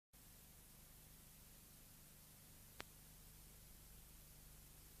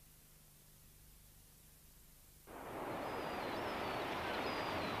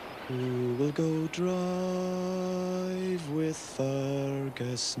I'll go drive with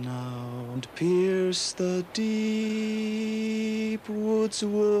Fergus now and pierce the deep wood's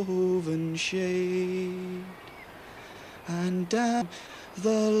woven shade and down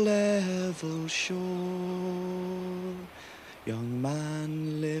the level shore. Young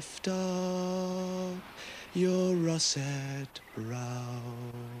man, lift up your russet brow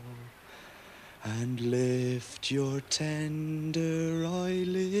and lift your tender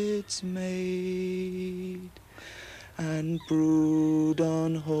eyelids, maid, and brood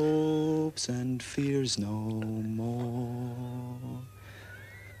on hopes and fears no more.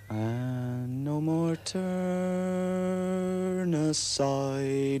 And no more turn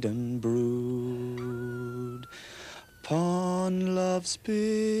aside and brood upon love's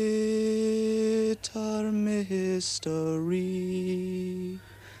bitter mystery.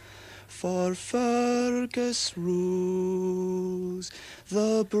 For Fergus rules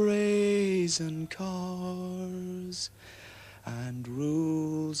the brazen cars and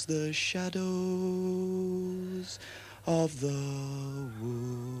rules the shadows of the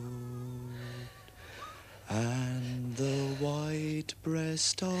wood, and the white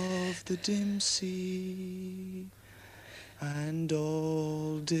breast of the dim sea, and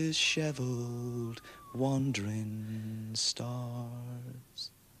all dishevelled wandering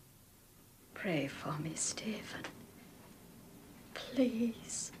stars. Pray for me, Stephen.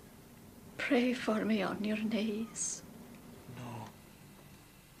 Please, pray for me on your knees. No.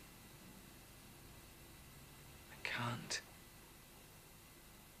 I can't.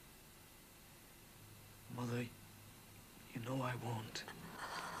 Mother, you know I won't.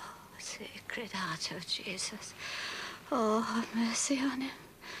 Oh, Sacred Heart of Jesus. Oh, have mercy on him.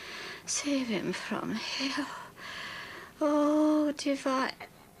 Save him from hell. Oh, divine.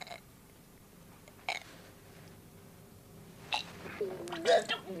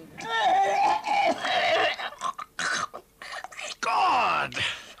 God!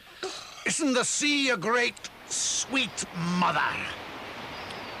 Isn't the sea a great, sweet mother?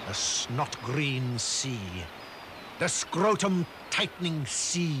 The snot-green sea, the scrotum-tightening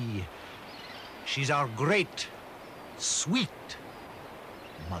sea. She's our great, sweet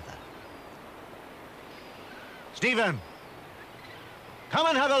mother. Stephen, come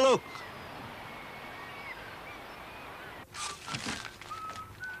and have a look.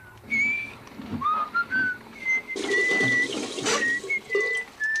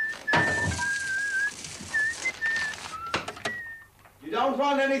 You don't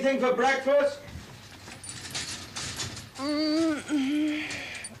want anything for breakfast?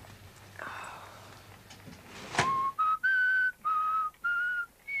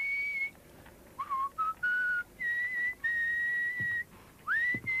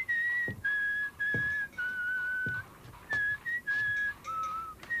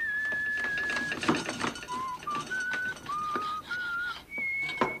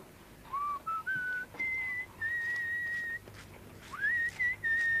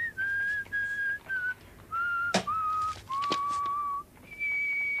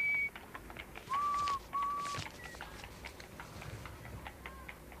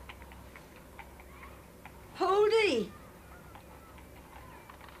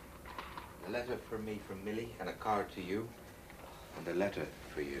 A letter from me from Millie and a card to you and a letter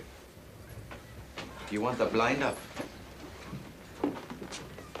for you. Do you want the blind up?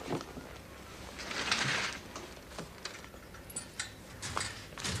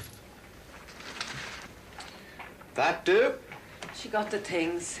 That do? She got the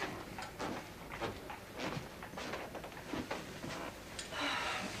things.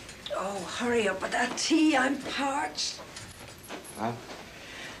 Oh, hurry up with that tea. I'm parched. Well,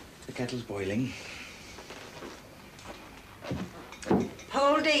 the kettle's boiling.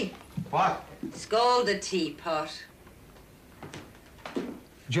 Poldy. What? Scald the teapot.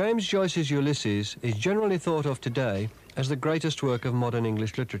 James Joyce's Ulysses is generally thought of today as the greatest work of modern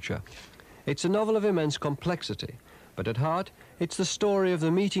English literature. It's a novel of immense complexity, but at heart, it's the story of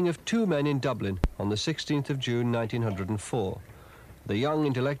the meeting of two men in Dublin on the 16th of June 1904. The young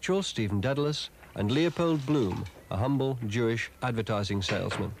intellectual Stephen Dedalus and Leopold Bloom, a humble Jewish advertising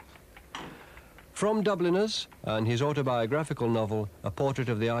salesman. From Dubliners and his autobiographical novel, A Portrait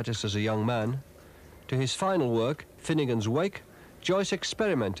of the Artist as a Young Man, to his final work, Finnegan's Wake, Joyce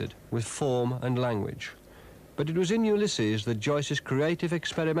experimented with form and language. But it was in Ulysses that Joyce's creative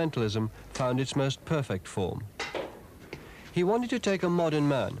experimentalism found its most perfect form. He wanted to take a modern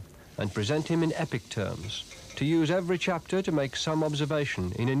man and present him in epic terms, to use every chapter to make some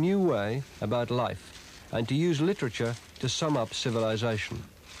observation in a new way about life, and to use literature to sum up civilization.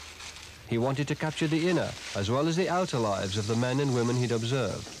 He wanted to capture the inner as well as the outer lives of the men and women he'd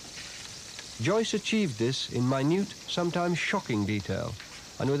observed. Joyce achieved this in minute, sometimes shocking detail,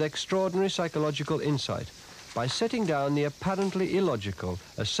 and with extraordinary psychological insight, by setting down the apparently illogical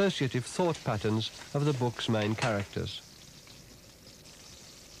associative thought patterns of the book's main characters.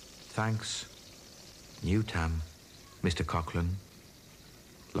 Thanks. Newtown, Mr. Coughlin,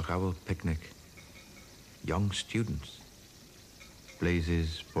 Loch Owl Picnic, young students,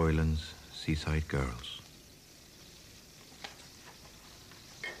 Blazes, Boylan's, Seaside Girls.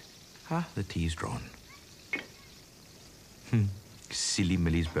 Ah, the tea's drawn. Silly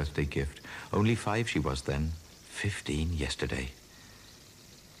Millie's birthday gift. Only 5 she was then. 15 yesterday.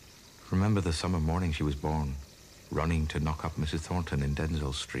 Remember the summer morning she was born, running to knock up Mrs. Thornton in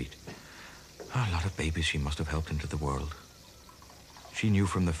Denzille Street. A lot of babies she must have helped into the world. She knew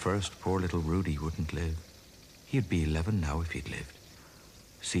from the first poor little Rudy wouldn't live. He'd be 11 now if he'd lived.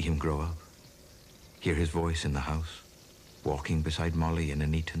 See him grow up. Hear his voice in the house, walking beside Molly in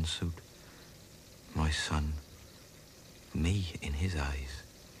an Eton suit. My son. Me in his eyes.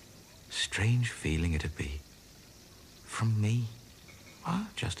 Strange feeling it'd be. From me. Ah,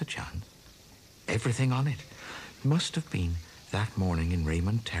 just a chance. Everything on it. Must have been that morning in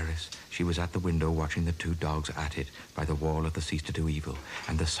Raymond Terrace. She was at the window watching the 2 dogs at it by the wall of the Cease to Do Evil,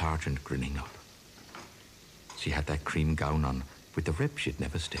 and the sergeant grinning up. She had that cream gown on with the rib she'd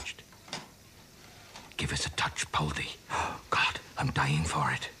never stitched. Give us a touch, Poldy. Oh, God, I'm dying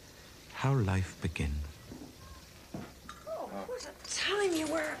for it. How life begins. Oh, what a time you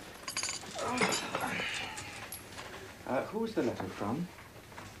were. Who's the letter from?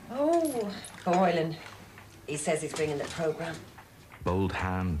 Oh, Boylan. He says he's bringing the programme. Bold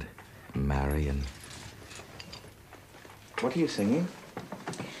hand, Marion. What are you singing?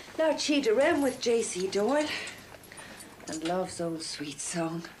 Now Cheetah Rem with J.C. Doyle. And Love's Old Sweet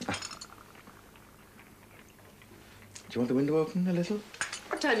Song. Do you want the window open a little?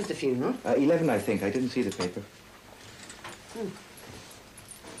 What time is the funeral? 11, I think. I didn't see the paper.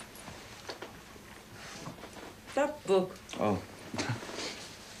 That book. Oh.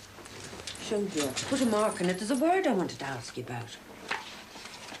 Show you. Put a mark in it. There's a word I wanted to ask you about.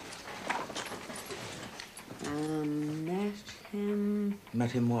 Met him...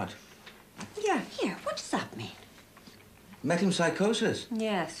 Met him what? Yeah, here. What does that mean? Metempsychosis.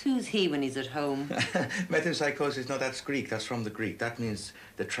 Yes, who's he when he's at home? Metempsychosis, no, that's Greek. That's from the Greek. That means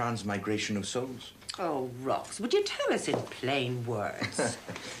the transmigration of souls. Oh, Rox, would you tell us in plain words?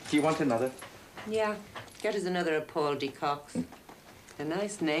 Do you want another? Yeah, get us another of Paul D. Cox. A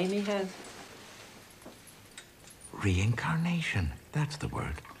nice name he has. Reincarnation, that's the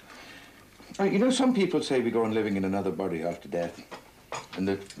word. You know, some people say we go on living in another body after death, and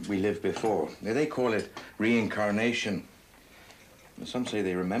that we lived before. Now, they call it reincarnation. And some say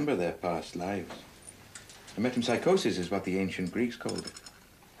they remember their past lives. And metempsychosis is what the ancient Greeks called it.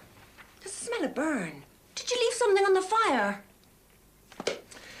 Does it smell of burn? Did you leave something on the fire?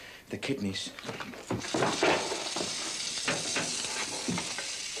 The kidneys.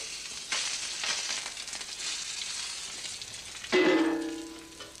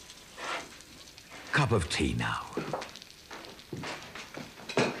 Cup of tea now.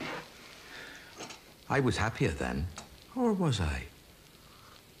 I was happier then, or was I?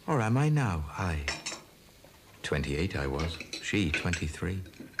 Or am I now? 28 I was, she 23.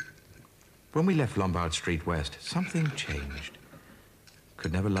 When we left Lombard Street West, something changed.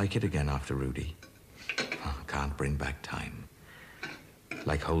 Could never like it again after Rudy. Oh, can't bring back time.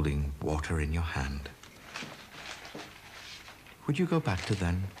 Like holding water in your hand. Would you go back to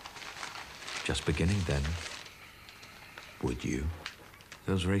then? Just beginning then? Would you?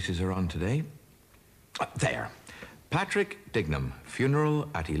 Those races are on today. There. Patrick Dignam, funeral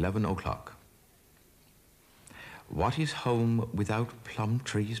at 11 o'clock. What is home without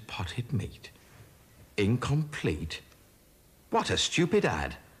Plumtree's potted meat? Incomplete? What a stupid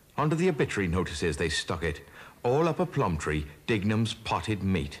ad. Under the obituary notices they stuck it. All up a Plumtree, Dignam's potted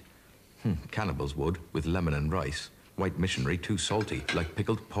meat. Cannibals would, with lemon and rice. White missionary too salty, like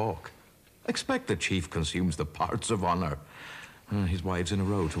pickled pork. Expect the chief consumes the parts of honor. His wives in a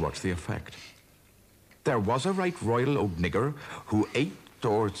row to watch the effect. There was a right royal old nigger who ate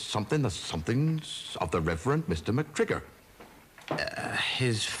or something the somethings of the Reverend Mr. McTrigger.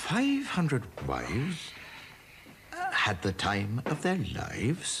 His 500 wives had the time of their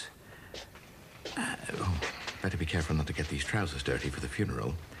lives. Better be careful not to get these trousers dirty for the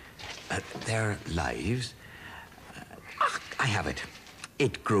funeral. Their lives... I have it.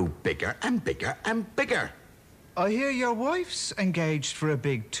 It grew bigger and bigger and bigger. I hear your wife's engaged for a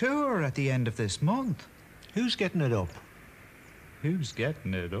big tour at the end of this month. Who's getting it up? Who's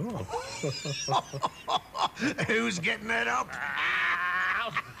getting it up? Who's getting it up?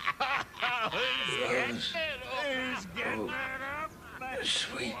 Who's getting it up?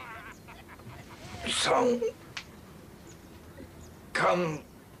 Sweet song. Come,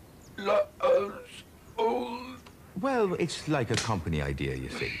 loves old. Well, it's like a company idea, you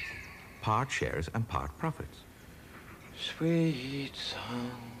see. Part shares and part profits. Sweet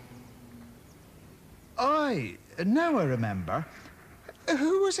song. Aye, now I remember.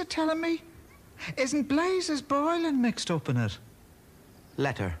 Who was it telling me? Isn't Blazes boiling mixed up in it?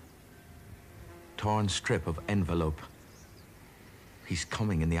 Letter. Torn strip of envelope. He's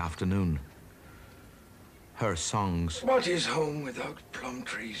coming in the afternoon. Her songs. What is home without plum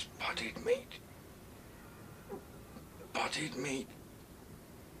trees, potted meat? Potted meat.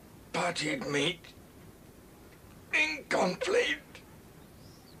 Potted meat. Incomplete.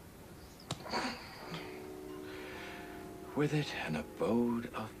 With it an abode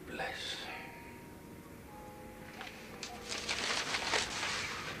of bliss.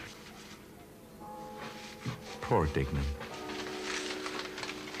 Poor Dignam.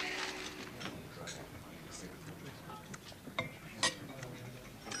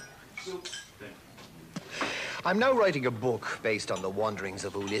 I'm now writing a book based on the wanderings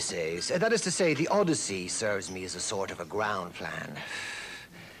of Ulysses. That is to say, the Odyssey serves me as a sort of a ground plan.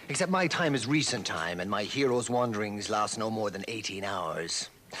 Except my time is recent time, and my hero's wanderings last no more than 18 hours.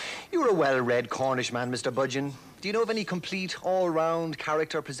 You're a well-read Cornish man, Mr. Budgeon. Do you know of any complete, all-round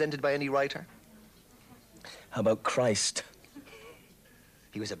character presented by any writer? How about Christ?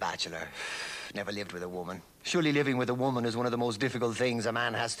 He was a bachelor. Never lived with a woman. Surely living with a woman is one of the most difficult things a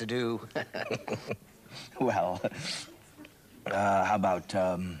man has to do. Well, how about,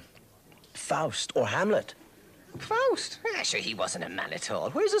 Faust or Hamlet? Faust? Actually, he wasn't a man at all.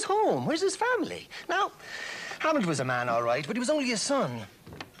 Where's his home? Where's his family? Now, Hamlet was a man, all right, but he was only a son.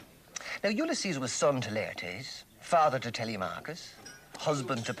 Now, Ulysses was son to Laertes, father to Telemachus,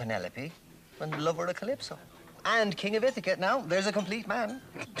 husband to Penelope, and lover to Calypso. And king of Ithaca. Now, there's a complete man.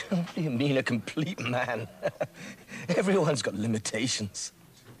 What do you mean, a complete man? Everyone's got limitations.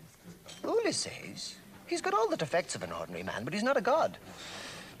 Ulysses? He's got all the defects of an ordinary man, but he's not a god.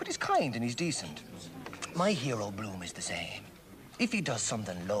 But he's kind and he's decent. My hero, Bloom, is the same. If he does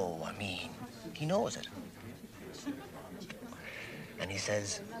something low or mean, he knows it. And he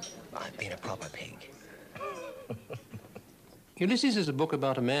says, I've been a proper pig. Ulysses is a book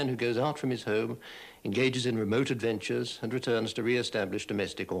about a man who goes out from his home, engages in remote adventures, and returns to re-establish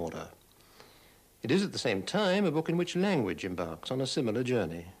domestic order. It is at the same time a book in which language embarks on a similar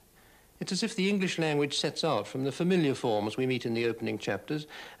journey. It's as if the English language sets out from the familiar forms we meet in the opening chapters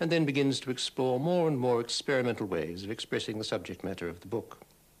and then begins to explore more and more experimental ways of expressing the subject matter of the book.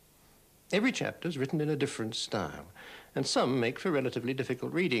 Every chapter is written in a different style, and some make for relatively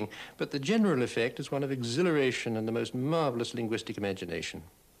difficult reading, but the general effect is one of exhilaration and the most marvelous linguistic imagination.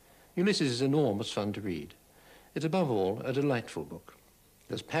 Ulysses is enormous fun to read. It's above all a delightful book.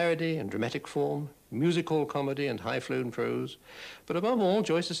 There's parody and dramatic form, musical comedy and high-flown prose, but above all,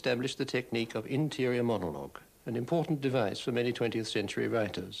 Joyce established the technique of interior monologue, an important device for many 20th century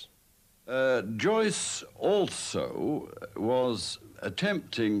writers. Joyce also was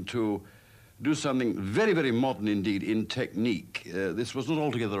attempting to do something very, very modern indeed in technique. This was not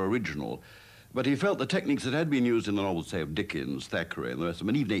altogether original, but he felt the techniques that had been used in the novels, say, of Dickens, Thackeray, and the rest of them,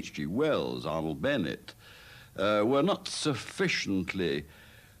 and even H.G. Wells, Arnold Bennett, were not sufficiently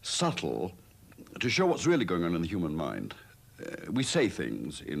subtle to show what's really going on in the human mind. We say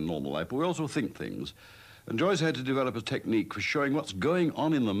things in normal life, but we also think things. And Joyce had to develop a technique for showing what's going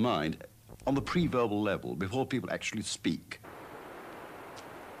on in the mind on the pre-verbal level, before people actually speak.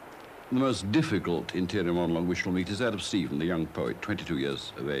 The most difficult interior monologue we shall meet is that of Stephen, the young poet, 22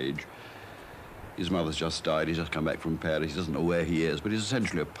 years of age. His mother's just died, he's just come back from Paris, he doesn't know where he is, but he's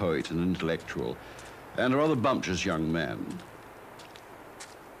essentially a poet and an intellectual, and a rather bumptious young man.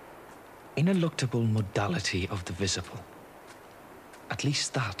 Ineluctable modality of the visible. At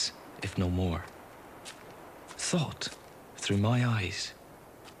least that, if no more. Thought through my eyes.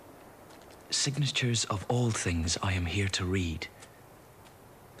 Signatures of all things I am here to read.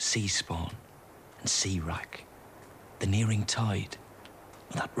 Sea spawn and sea wrack. The nearing tide.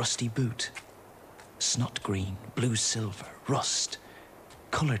 That rusty boot. Snot green, blue silver, rust.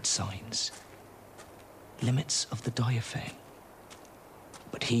 Coloured signs. Limits of the diaphane.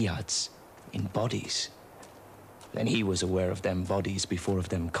 But he adds, in bodies. Then he was aware of them bodies before of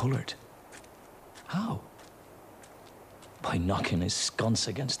them coloured. How? By knocking his sconce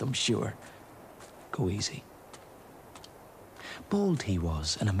against them, sure. Go easy. Bold he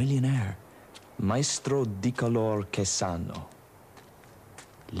was, and a millionaire. Maestro di color che sano.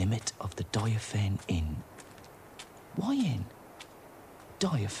 Limit of the diaphane in. Why in?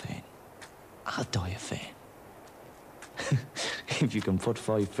 diaphane. A diaphane. If you can put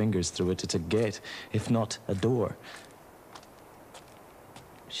 5 fingers through it, it's a gate, if not a door.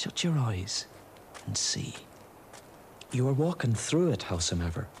 Shut your eyes and see. You are walking through it,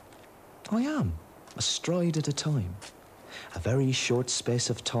 howsomever. I am, a stride at a time. A very short space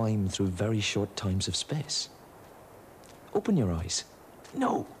of time through very short times of space. Open your eyes.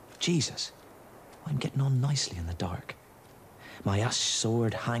 No, Jesus. I'm getting on nicely in the dark. My ash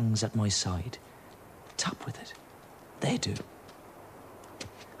sword hangs at my side. Tap with it. They do.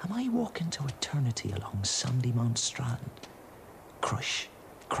 Am I walking to eternity along Sandy Mount Strand? Crush,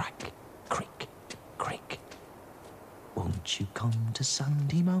 crack, creak, creak. Won't you come to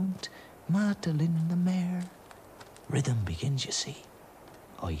Sandy Mount, Madeline the mare? Rhythm begins, you see.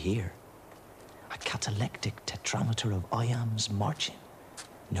 I hear. A catalectic tetrameter of iams marching.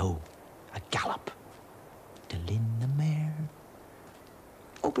 No, a gallop. Delin the mare.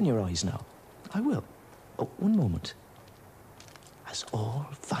 Open your eyes now. I will. Oh, one moment. Has all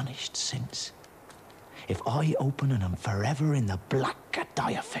vanished since? If I open and am forever in the black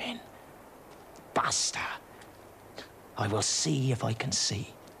diaphane, basta. I will see if I can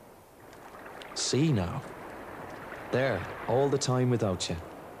see. See now. There, all the time without you,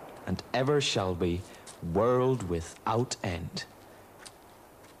 and ever shall be, world without end.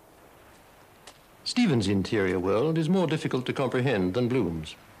 Stephen's interior world is more difficult to comprehend than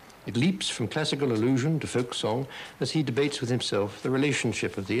Bloom's. It leaps from classical allusion to folk song as he debates with himself the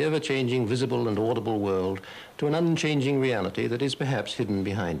relationship of the ever-changing visible and audible world to an unchanging reality that is perhaps hidden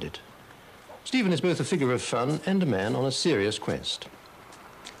behind it. Stephen is both a figure of fun and a man on a serious quest.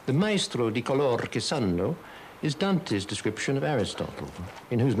 The maestro di color che sanno is Dante's description of Aristotle,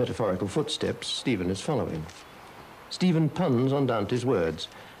 in whose metaphorical footsteps Stephen is following. Stephen puns on Dante's words.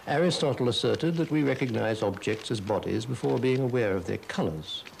 Aristotle asserted that we recognize objects as bodies before being aware of their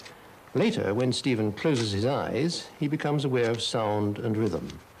colors. Later, when Stephen closes his eyes, he becomes aware of sound and rhythm.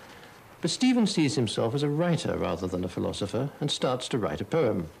 But Stephen sees himself as a writer rather than a philosopher and starts to write a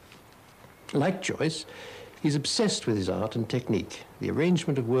poem. Like Joyce, he's obsessed with his art and technique, the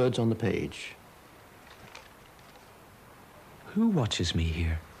arrangement of words on the page. Who watches me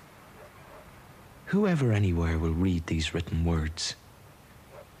here? Whoever anywhere will read these written words?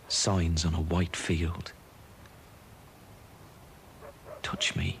 Signs on a white field.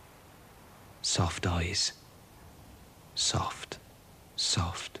 Touch me. Soft eyes. Soft,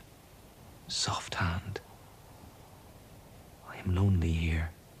 soft, soft hand. I am lonely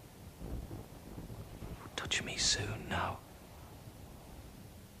here. Touch me soon now.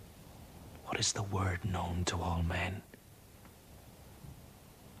 What is the word known to all men?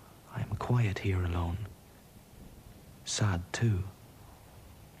 I am quiet here alone. Sad too.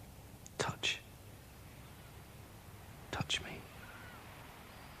 Touch. Touch me.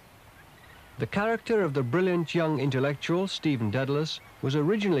 The character of the brilliant young intellectual, Stephen Dedalus, was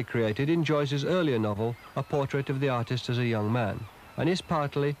originally created in Joyce's earlier novel, A Portrait of the Artist as a Young Man, and is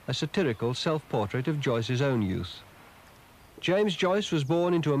partly a satirical self-portrait of Joyce's own youth. James Joyce was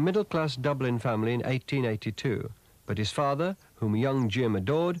born into a middle-class Dublin family in 1882, but his father, whom young Jim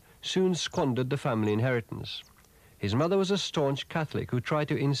adored, soon squandered the family inheritance. His mother was a staunch Catholic who tried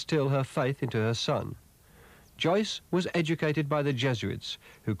to instill her faith into her son. Joyce was educated by the Jesuits,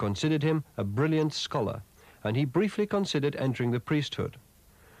 who considered him a brilliant scholar, and he briefly considered entering the priesthood.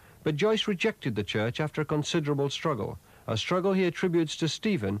 But Joyce rejected the church after a considerable struggle, a struggle he attributes to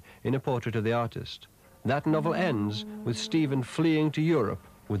Stephen in A Portrait of the Artist. That novel ends with Stephen fleeing to Europe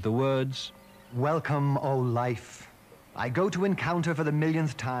with the words, "Welcome, O life. I go to encounter for the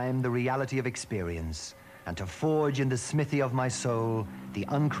millionth time the reality of experience, and to forge in the smithy of my soul the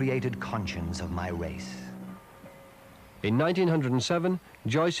uncreated conscience of my race." In 1907,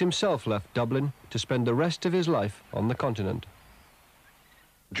 Joyce himself left Dublin to spend the rest of his life on the continent.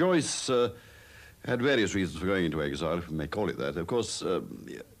 Joyce had various reasons for going into exile, if we may call it that. Of course,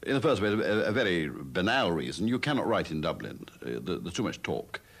 in the first place, a very banal reason. You cannot write in Dublin. There's too much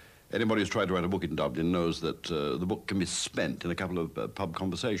talk. Anybody who's tried to write a book in Dublin knows that the book can be spent in a couple of pub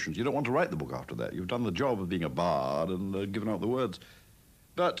conversations. You don't want to write the book after that. You've done the job of being a bard and given out the words.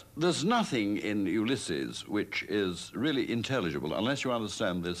 But there's nothing in Ulysses which is really intelligible unless you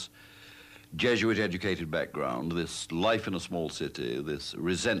understand this Jesuit-educated background, this life in a small city, this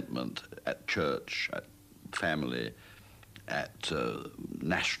resentment at church, at family, at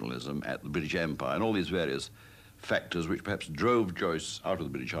nationalism, at the British Empire, and all these various factors which perhaps drove Joyce out of the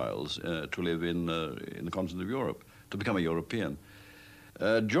British Isles to live in the continent of Europe, to become a European.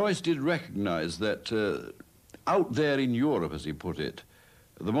 Joyce did recognize that out there in Europe, as he put it,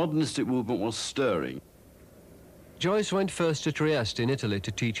 the modernistic movement was stirring. Joyce went first to Trieste in Italy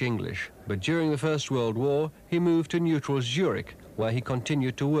to teach English, but during the First World War, he moved to neutral Zurich, where he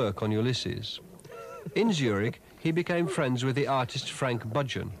continued to work on Ulysses. In Zurich, he became friends with the artist Frank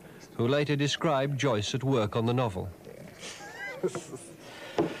Budgeon, who later described Joyce at work on the novel.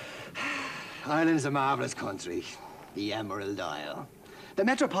 Ireland's a marvellous country, the Emerald Isle. The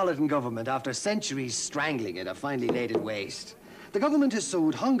metropolitan government, after centuries strangling it, have finally laid it waste. The government has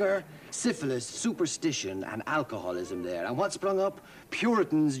sowed hunger, syphilis, superstition, and alcoholism there. And what sprung up?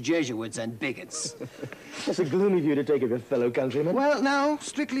 Puritans, Jesuits, and bigots. That's a gloomy view to take of your fellow countrymen. Well, now,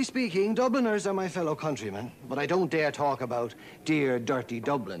 strictly speaking, Dubliners are my fellow countrymen, but I don't dare talk about dear, dirty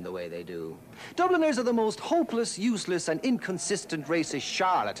Dublin the way they do. Dubliners are the most hopeless, useless, and inconsistent racist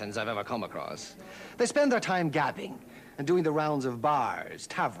charlatans I've ever come across. They spend their time gabbing and doing the rounds of bars,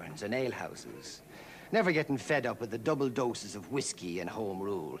 taverns, and alehouses. Never getting fed up with the double doses of whiskey and home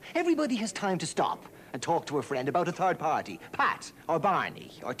rule. Everybody has time to stop and talk to a friend about a third party. Pat, or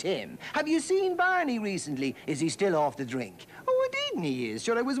Barney, or Tim. Have you seen Barney recently? Is he still off the drink? Oh, indeed he is.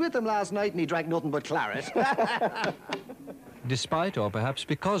 Sure, I was with him last night and he drank nothing but claret. Despite, or perhaps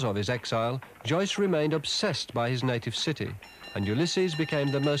because of his exile, Joyce remained obsessed by his native city, and Ulysses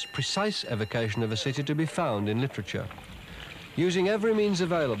became the most precise evocation of a city to be found in literature. Using every means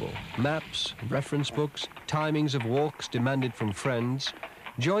available, maps, reference books, timings of walks demanded from friends,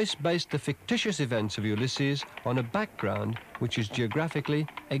 Joyce based the fictitious events of Ulysses on a background which is geographically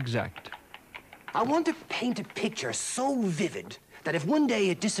exact. I want to paint a picture so vivid that if one day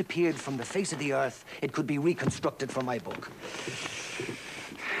it disappeared from the face of the earth, it could be reconstructed for my book.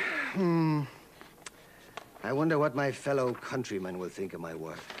 I wonder what my fellow countrymen will think of my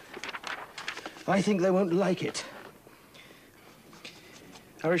work. I think they won't like it.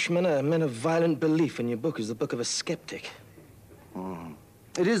 Irishmen are men of violent belief, and your book is the book of a skeptic.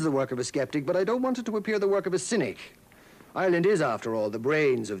 It is the work of a skeptic, but I don't want it to appear the work of a cynic. Ireland is, after all, the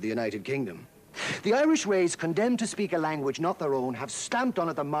brains of the United Kingdom. The Irish race, condemned to speak a language not their own, have stamped on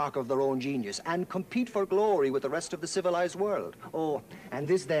it the mark of their own genius and compete for glory with the rest of the civilized world. Oh, and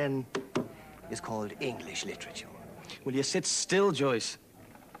this, then, is called English literature. Will you sit still, Joyce?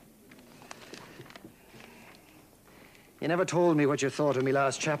 You never told me what you thought of me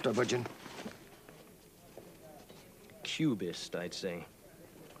last chapter, Budgeon. Cubist, I'd say.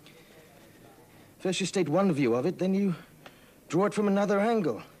 First you state one view of it, then you draw it from another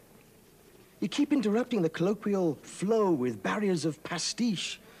angle. You keep interrupting the colloquial flow with barriers of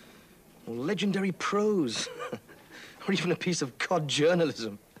pastiche, or legendary prose, or even a piece of cod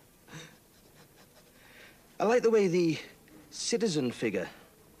journalism. I like the way the citizen figure,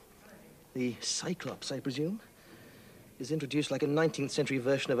 the Cyclops, I presume, is introduced like a 19th century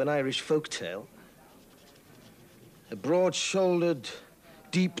version of an Irish folk tale. A broad-shouldered,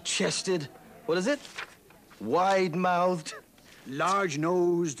 deep-chested, what is it? Wide-mouthed.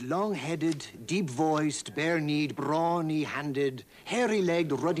 Large-nosed, long-headed, deep-voiced, bare-kneed, brawny-handed,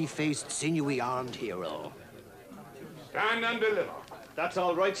 hairy-legged, ruddy-faced, sinewy-armed hero. Stand and deliver. That's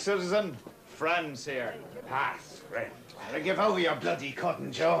all right, citizen. Friends here. Pass, friend. Give over your bloody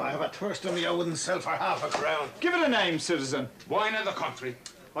cotton, Joe. I have a thirst on me I wouldn't sell for half a crown. Give it a name, citizen. Wine of the country.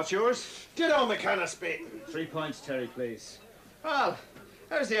 What's yours? Get on the can of spit. 3 pints, Terry, please. Well,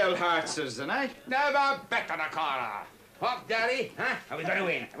 there's the old heart, citizen, eh? Never better the caller. What, Daddy? Huh? Are we going to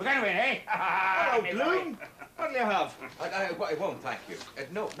win? Are we going to win, eh? Hello, Bloom. What'll you have? I won't, thank you.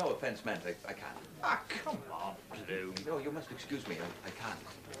 No offense meant. I can't. Ah, come on, Bloom. No, you must excuse me. I can't.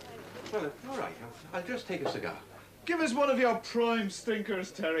 Well, all right. I'll just take a cigar. Give us one of your prime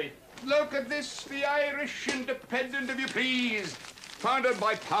stinkers, Terry. Look at this, the Irish Independent, if you please. Founded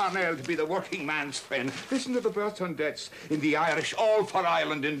by Parnell to be the working man's friend. Listen to the births and deaths in the Irish All for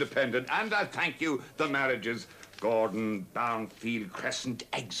Ireland Independent. And I thank you, the marriages. Gordon, Downfield, Crescent,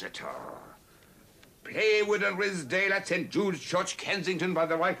 Exeter. Playwood and Risdale at St. Jude's Church, Kensington, by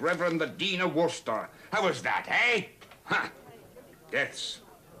the Right Reverend the Dean of Worcester. How was that, eh? Huh. Deaths.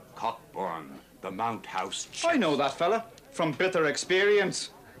 Cockburn, the Mount House Chest. I know that fella, from bitter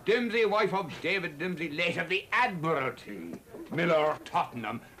experience. Dimsey, wife of David Dimsey, late of the Admiralty. Miller,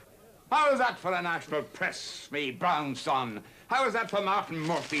 Tottenham. How is that for the national press, me brown son? How is that for Martin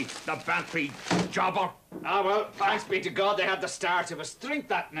Murphy, the Bantry jobber? Ah, well, thanks be to God they had the start of us. Drink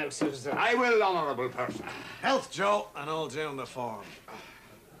that now, citizen. I will, honourable person. Health, Joe, and all down the form.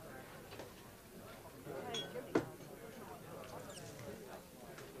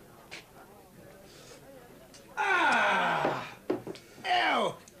 Ah!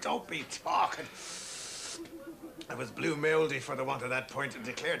 Ew! Don't be talking. I was blue mouldy for the want of that point and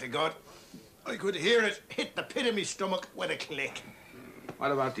declared to God I could hear it hit the pit of me stomach with a click.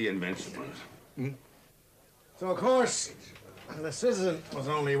 What about the Invincibles? So, of course, the citizen was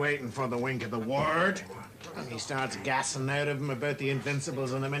only waiting for the wink of the word, and he starts gassing out of him about the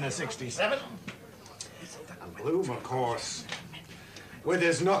Invincibles in a minute 67. And Bloom, of course, with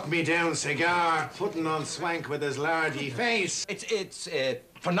his knock-me-down cigar, putting on swank with his largy face. It's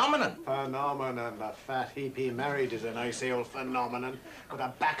phenomenon. Phenomenon. The fat heap he married is a nice old phenomenon, with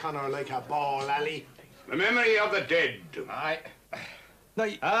a back on her like a ball alley. The memory of the dead. Aye. No,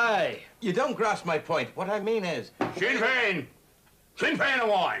 aye. You don't grasp my point. What I mean is... Sinn Féin. Sinn Féin a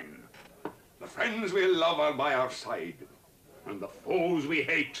wine. The friends we love are by our side, and the foes we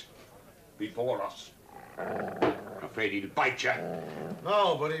hate before us. Afraid he'll bite you.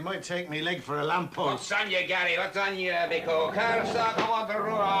 No, but he might take me leg for a lamppost. What's on you, Gary? What's on you, Biko? Carsack, I want the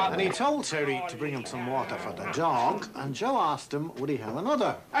road. And he told Terry to bring him some water for the dog, and Joe asked him, would he have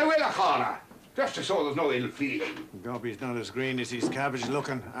another? I will, a corner. Just to show there's no ill feeling. Gobby's not as green as his cabbage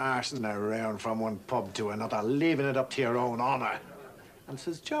looking, arsing around from one pub to another, leaving it up to your own honour. And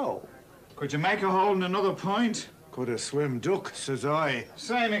says Joe, could you make a hole in another pint? Could a swim duck, says I.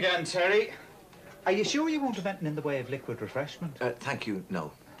 Same again, Terry. Are you sure you won't have anything in the way of liquid refreshment? Thank you,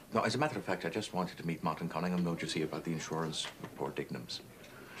 no. No, as a matter of fact, I just wanted to meet Martin Cunningham, know, you see, about the insurance of poor Dignams.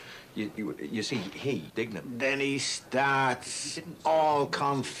 You see, Dignam... Then he starts all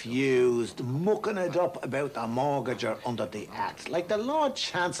confused, mucking it up about the mortgager under the Act, like the Lord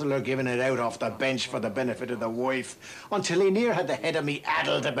Chancellor giving it out off the bench for the benefit of the wife, until he near had the head of me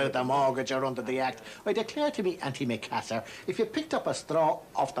addled about the mortgager under the Act. I declare to me, Auntie McCasser, if you picked up a straw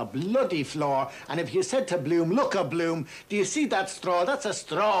off the bloody floor, and if you said to Bloom, look a Bloom, do you see that straw? That's a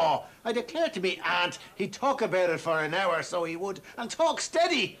straw. I declare to me, Aunt, he'd talk about it for an hour, so he would, and talk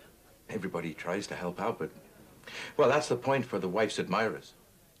steady. Everybody tries to help out, but... Well, that's the point for the wife's admirers.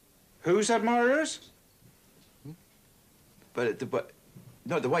 Whose admirers? No,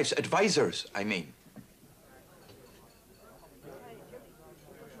 the wife's advisors, I mean.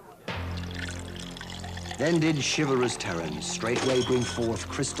 Then did chivalrous Terence straightway bring forth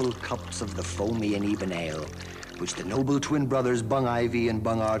crystal cups of the foamy and even ale, which the noble twin brothers Bung Ivy and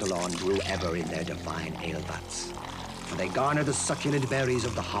Bung Ardalon brew ever in their divine ale vats. For they garner the succulent berries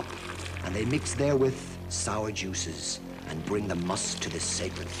of the hop, and they mix therewith sour juices, and bring the must to the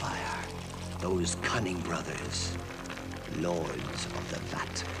sacred fire. Those cunning brothers, lords of the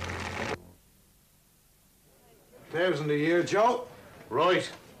vat. 1,000 a year, Joe. Right.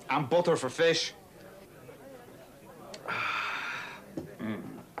 And butter for fish.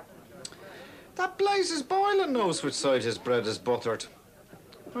 That Blazes Boylan knows which side his bread is buttered.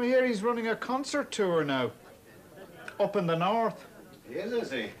 I hear he's running a concert tour now. Up in the north. He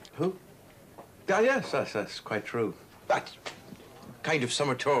is he? Who? Ah, yes, that's quite true. That kind of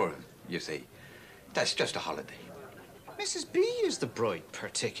summer tour, you see. That's just a holiday. Mrs. B is the bright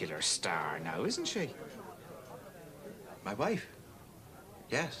particular star now, isn't she? My wife?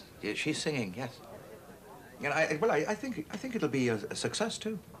 Yes, yeah, she's singing, yes. And I think it'll be a success,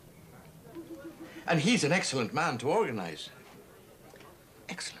 too. And he's an excellent man to organize.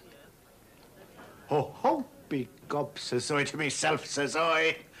 Excellent. Ho, ho, big up, says I to myself, says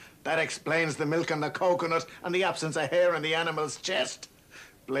I. That explains the milk and the coconut and the absence of hair in the animal's chest.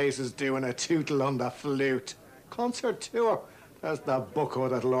 Blazes doing a tootle on the flute. Concert tour. That's the bucko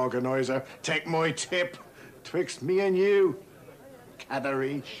that'll organise her. Take my tip. Twixt me and you.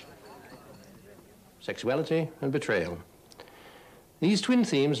 Catherish. Sexuality and betrayal. These twin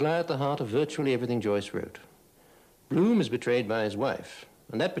themes lie at the heart of virtually everything Joyce wrote. Bloom is betrayed by his wife,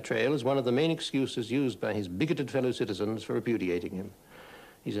 and that betrayal is one of the main excuses used by his bigoted fellow citizens for repudiating him.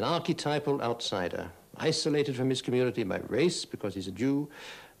 He's an archetypal outsider, isolated from his community by race, because he's a Jew,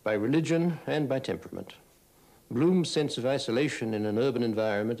 by religion, and by temperament. Bloom's sense of isolation in an urban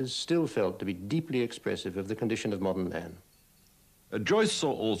environment is still felt to be deeply expressive of the condition of modern man. Joyce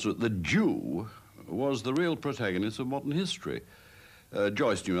saw also that the Jew was the real protagonist of modern history.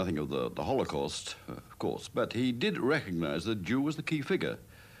 Joyce knew nothing of the Holocaust, of course, but he did recognize that Jew was the key figure,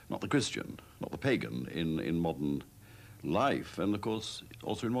 not the Christian, not the pagan in modern life, and of course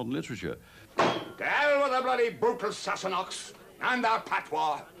also in modern literature. To hell with the bloody brutal Sassenachs and their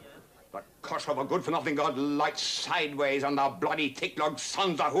patois. The curse of a good-for-nothing god lights sideways on the bloody thick-lugged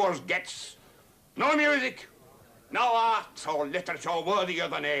sons of whores gets. No music, no art or literature worthy of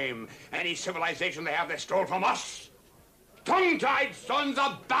the name. Any civilization they have, they stole from us. Tongue-tied sons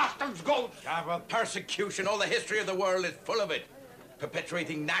of bastards' goats. Ah, well, persecution, all the history of the world is full of it.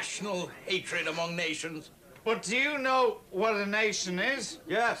 Perpetuating national hatred among nations. But do you know what a nation is?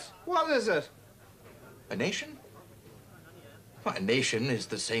 Yes. What is it? A nation? Well, a nation is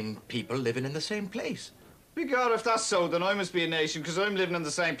the same people living in the same place. Begod, if that's so, then I must be a nation, because I'm living in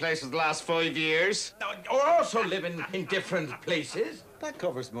the same place for the last 5 years. We're also living in different places. That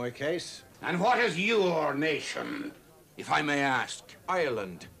covers my case. And what is your nation, if I may ask?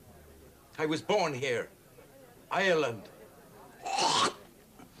 Ireland. I was born here. Ireland.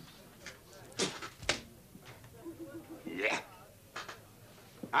 Yeah.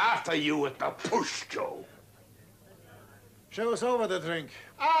 After you with the push, Joe. Show us over the drink.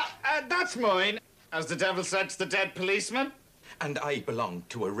 That's mine. As the devil said to the dead policeman. And I belong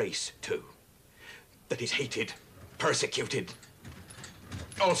to a race, too, that is hated, persecuted.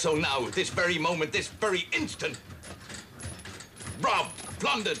 Also now, this very moment, this very instant, robbed,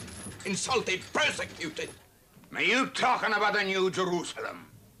 plundered, insulted, persecuted. Are you talking about the New Jerusalem?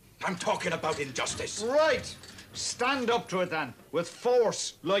 I'm talking about injustice. Right. Stand up to it, then, with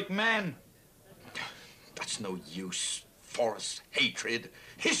force, like men. That's no use. Force, hatred,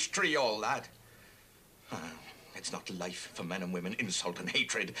 history, all that. It's not life for men and women, insult and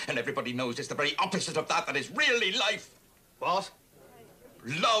hatred, and everybody knows it's the very opposite of that is really life. What?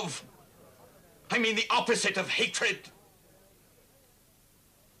 Love. I mean the opposite of hatred.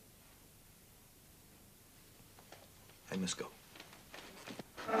 I must go.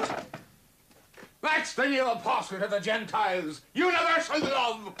 That's the new apostle to the Gentiles. Universal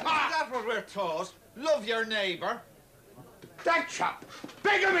love. That's what we're taught. Love your neighbour. That chap,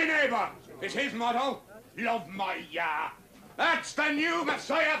 bigamy neighbour, is his motto. Love my ya. That's the new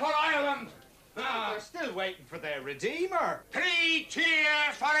Messiah for Ireland. They're still waiting for their Redeemer. 3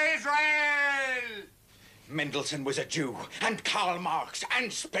 cheers for Israel! Mendelssohn was a Jew, and Karl Marx,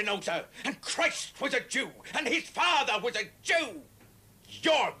 and Spinoza, and Christ was a Jew, and his father was a Jew.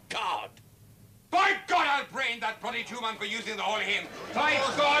 Your God. By God, I'll brain that bloody Jew-man for using the holy hymn. By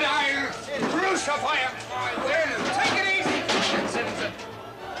God, I'll crucify him. I will. Take it easy, citizen.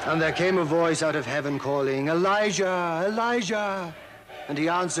 And there came a voice out of heaven calling, Elijah, Elijah. And he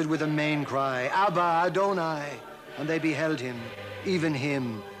answered with a main cry, Abba, Adonai. And they beheld him, even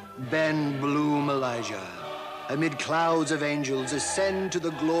him, Ben Bloom Elijah, amid clouds of angels ascend to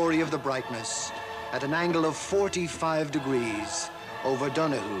the glory of the brightness at an angle of 45 degrees over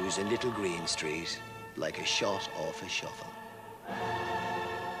Donoghue's in Little Green Street, like a shot off a shuffle.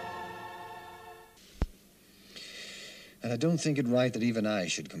 And I don't think it right that even I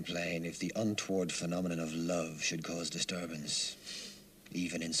should complain if the untoward phenomenon of love should cause disturbance,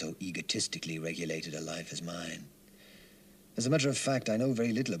 even in so egotistically regulated a life as mine. As a matter of fact, I know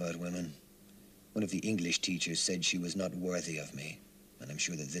very little about women. One of the English teachers said she was not worthy of me, and I'm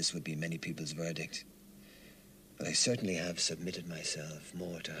sure that this would be many people's verdict. But I certainly have submitted myself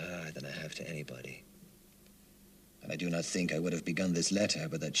more to her than I have to anybody. And I do not think I would have begun this letter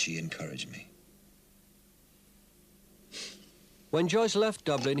but that she encouraged me. When Joyce left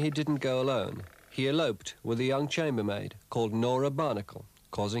Dublin, he didn't go alone. He eloped with a young chambermaid called Nora Barnacle,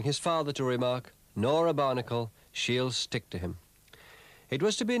 causing his father to remark, Nora Barnacle, she'll stick to him. It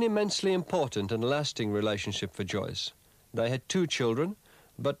was to be an immensely important and lasting relationship for Joyce. They had 2 children,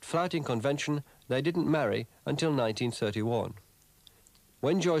 but flouting convention, they didn't marry until 1931.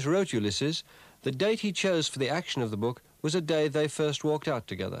 When Joyce wrote Ulysses, the date he chose for the action of the book was a day they first walked out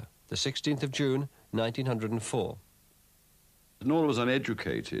together, the 16th of June, 1904. Nora was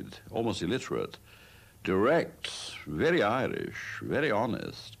uneducated, almost illiterate, direct, very Irish, very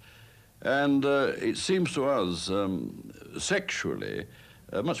honest, and it seems to us sexually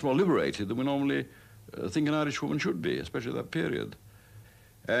much more liberated than we normally think an Irish woman should be, especially at that period.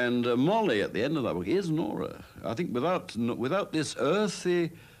 And Molly, at the end of that book, is Nora. I think without this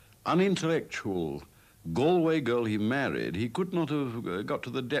earthy, unintellectual Galway girl he married, he could not have got to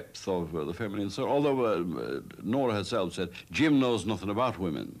the depth of the feminine soul, although Nora herself said, Jim knows nothing about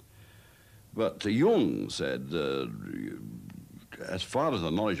women. But Jung said, as far as the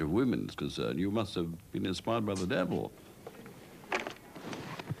knowledge of women is concerned, you must have been inspired by the devil.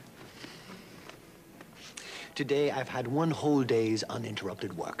 Today I've had 1 whole day's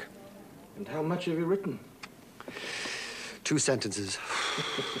uninterrupted work. And how much have you written? 2 sentences.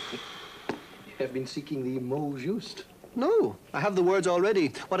 You have been seeking the mot juste. No, I have the words already.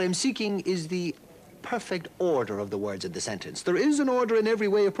 What I'm seeking is the perfect order of the words in the sentence. There is an order in every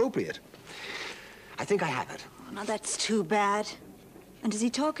way appropriate. I think I have it. Oh, now that's too bad. And is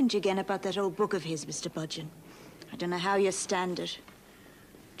he talking to you again about that old book of his, Mr. Budgeon? I don't know how you stand it.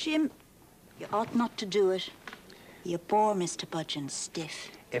 Jim, you ought not to do it. You bore Mr. Budgeon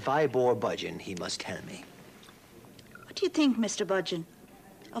stiff. If I bore Budgeon, he must tell me. What do you think, Mr. Budgeon,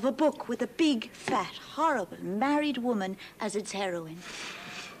 of a book with a big, fat, horrible, married woman as its heroine?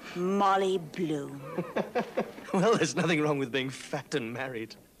 Molly Bloom. Well, there's nothing wrong with being fat and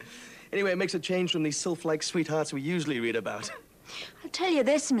married. Anyway, it makes a change from these sylph-like sweethearts we usually read about. I'll tell you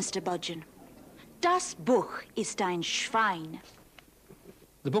this, Mr. Budgeon. Das Buch ist ein Schwein.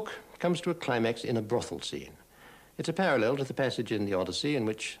 The book comes to a climax in a brothel scene. It's a parallel to the passage in the Odyssey in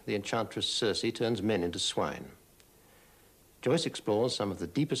which the enchantress Circe turns men into swine. Joyce explores some of the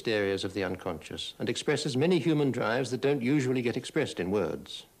deepest areas of the unconscious and expresses many human drives that don't usually get expressed in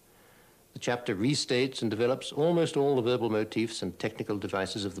words. The chapter restates and develops almost all the verbal motifs and technical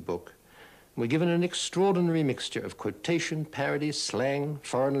devices of the book. We're given an extraordinary mixture of quotation, parody, slang,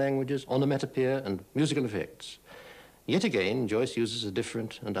 foreign languages, onomatopoeia, and musical effects. Yet again, Joyce uses a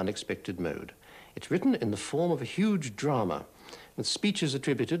different and unexpected mode. It's written in the form of a huge drama, with speeches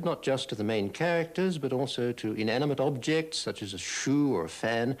attributed not just to the main characters, but also to inanimate objects, such as a shoe or a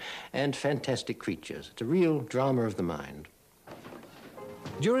fan, and fantastic creatures. It's a real drama of the mind.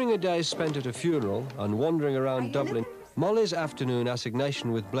 During a day spent at a funeral and wandering around Dublin, Molly's afternoon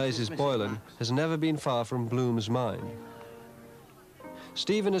assignation with Blazes Boylan has never been far from Bloom's mind.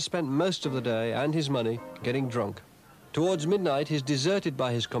 Stephen has spent most of the day and his money getting drunk. Towards midnight, he's deserted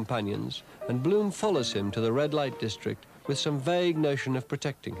by his companions, and Bloom follows him to the red light district with some vague notion of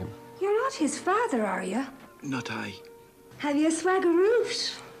protecting him. You're not his father, are you? Not I. Have you a swag of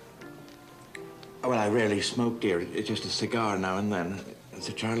root? Well, I rarely smoke, dear. It's just a cigar now and then. It's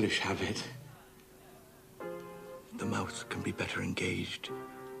a childish habit. The mouth can be better engaged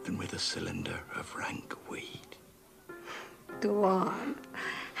than with a cylinder of rank weed. Go on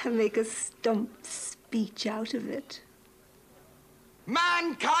and make a stump speech out of it.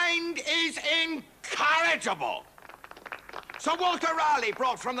 Mankind is incorrigible. Sir Walter Raleigh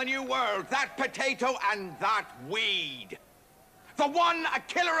brought from the New World that potato and that weed. The one a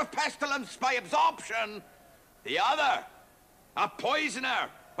killer of pestilence by absorption, the other a poisoner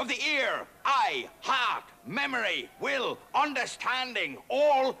of the ear, eye, heart, memory, will, understanding,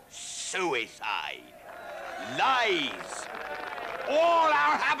 all suicide. Lies. All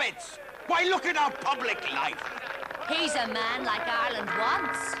our habits. Why, look at our public life. He's a man like Ireland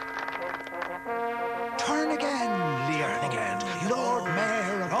wants. Turn again, Lear again. Lord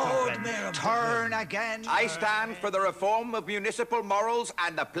Mayor of Dublin. Turn again. I stand for the reform of municipal morals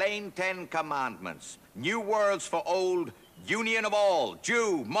and the plain 10 commandments. New worlds for old, union of all,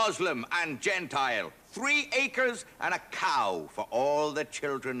 Jew, Muslim, and Gentile. 3 acres and a cow for all the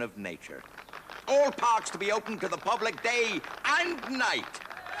children of nature. All parks to be open to the public day and night.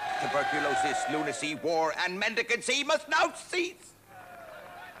 Tuberculosis, lunacy, war, and mendicancy must now cease.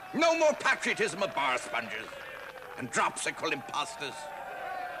 No more patriotism of bar sponges and dropsical imposters.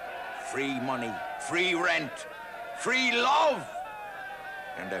 Free money, free rent, free love,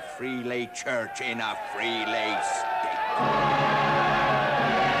 and a free lay church in a free lay state.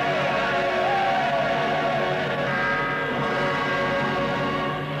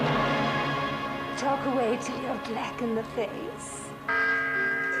 Talk away till you're black in the face.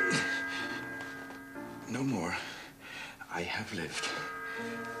 No more. I have lived.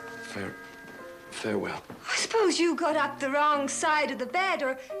 Farewell. I suppose you got up the wrong side of the bed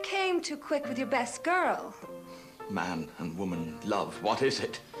or came too quick with your best girl. Man and woman love, what is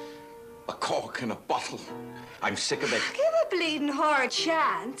it? A cork in a bottle. I'm sick of it. Give a bleeding whore a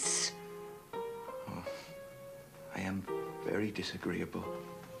chance. Oh, I am very disagreeable.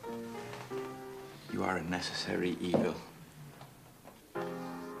 You are a necessary evil.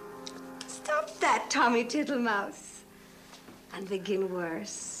 Stop that, Tommy Tittlemouse. And begin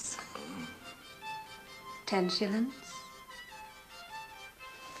worse. 10 shillings.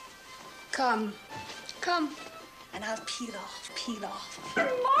 Come. Come. And I'll peel off.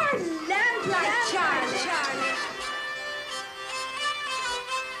 More lamplight, Charlie.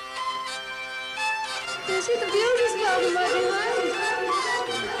 You see the beauty spell in my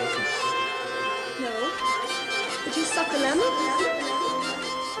No. Did you suck a lemon?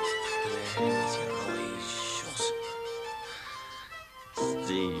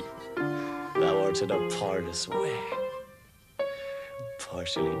 Thee, thou art in a parlous way,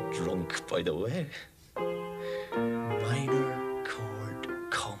 partially drunk by the way. Minor chord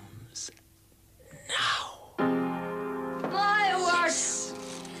comes now. My word!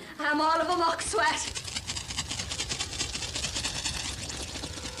 I'm all of a muck sweat.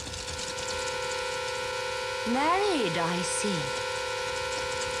 Married, I see.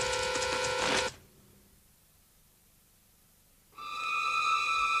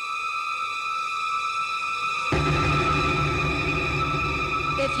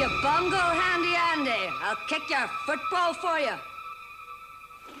 If you bungle handy, I'll kick your football for you.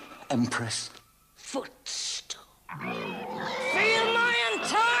 Empress. Footstool. Feel my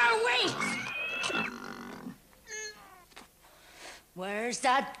entire weight. Where's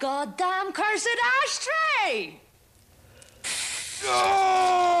that goddamn cursed ashtray?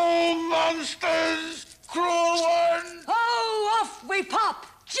 Oh, monsters! Cruel ones! Oh, off we pop!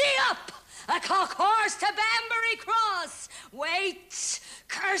 Gee up! A cock horse to Banbury Cross! Wait!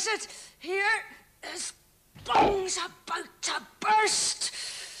 Curse it! Here is bones about to burst!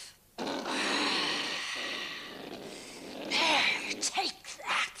 There, take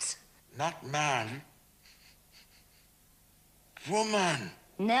that! Not man. Woman.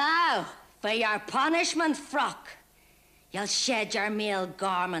 Now, for your punishment frock. You'll shed your male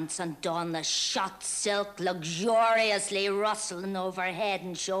garments and don the shot silk luxuriously rustling over head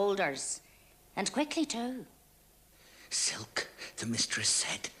and shoulders. And quickly, too. Silk, the mistress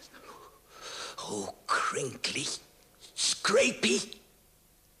said. Oh, crinkly, scrapey.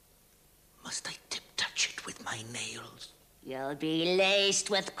 Must I tip-touch it with my nails? You'll be laced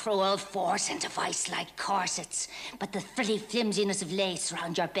with cruel force into vice-like corsets, but the frilly flimsiness of lace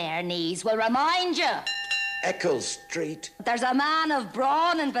round your bare knees will remind you. Eccles Street. There's a man of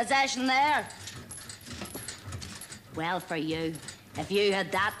brawn in possession there. Well for you, if you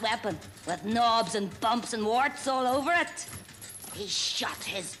had that weapon, with knobs and bumps and warts all over it. He shot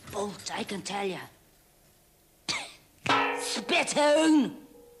his bolt, I can tell you. Spittoon!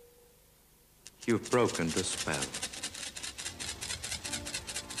 You've broken the spell.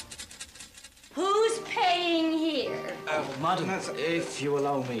 Who's paying here? Madam, if you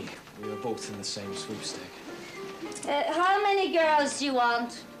allow me, we are both in the same sweepstake. How many girls do you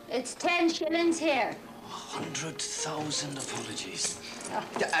want? It's 10 shillings here. 100,000 apologies.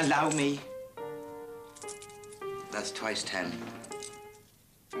 Allow me. That's twice 10.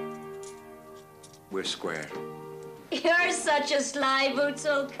 We're square. You're such a sly boots,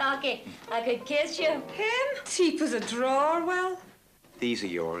 old cocky. I could kiss you. Him? Cheap as a drawer, well. These are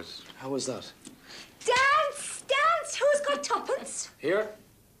yours. How was that? Dance, dance. Who's got tuppence? Here.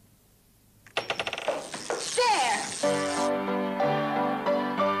 There.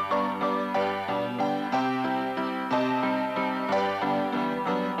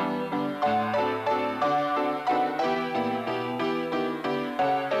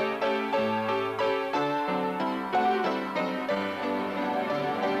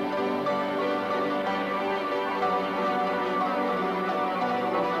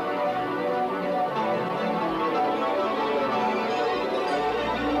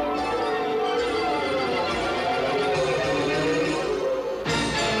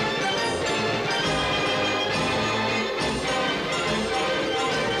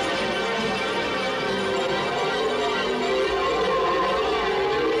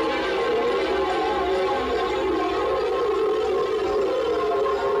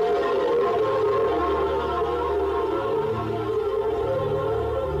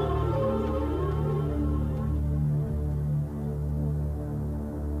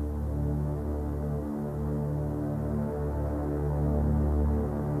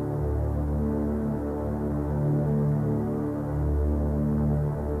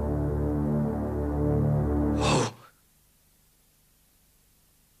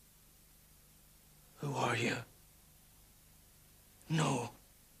 Who are you? No.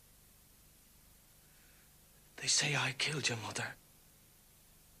 They say I killed your mother.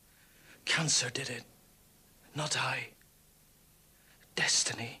 Cancer did it, not I.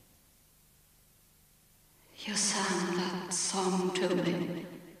 Destiny. You sang that song to me.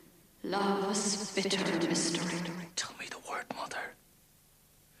 Love's bitter mystery. Tell me the word, Mother.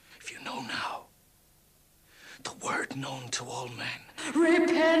 If you know now, the word known to all men.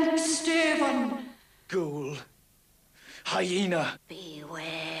 Repent, Stephen. Ghoul. Hyena.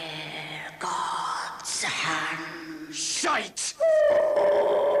 Beware God's hand. Shite!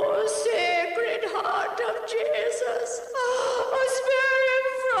 Oh, Sacred Heart of Jesus. Oh, spare him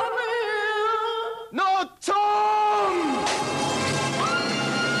from hell. No tongue!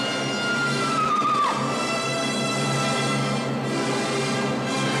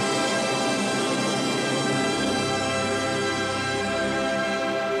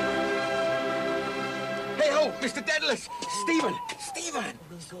 Hey-ho, Mr. Daedalus! Stephen! Stephen!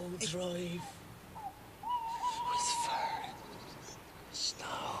 We'll go drive with fur,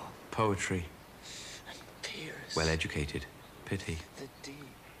 snow, Poetry. tears. Well educated. Pity. The deep.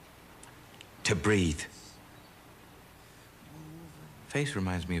 To breathe. Face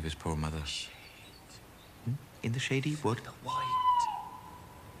reminds me of his poor mother. In the shady wood. The white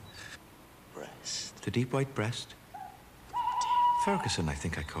breast. The deep white breast. Ferguson, I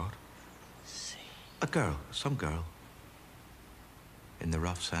think I caught. A girl, some girl. In the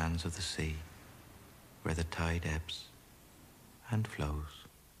rough sands of the sea, where the tide ebbs and flows.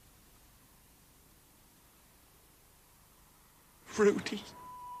 Rudy.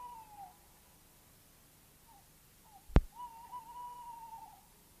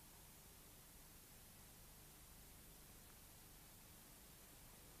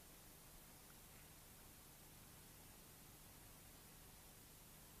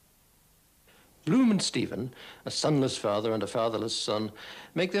 Bloom and Stephen, a sonless father and a fatherless son,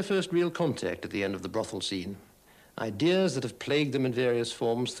 make their first real contact at the end of the brothel scene. Ideas that have plagued them in various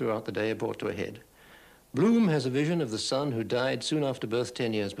forms throughout the day are brought to a head. Bloom has a vision of the son who died soon after birth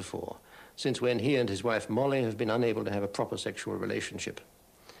 10 years before, since when he and his wife Molly have been unable to have a proper sexual relationship.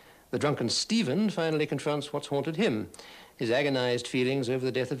 The drunken Stephen finally confronts what's haunted him, his agonized feelings over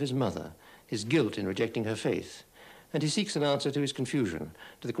the death of his mother, his guilt in rejecting her faith, and he seeks an answer to his confusion,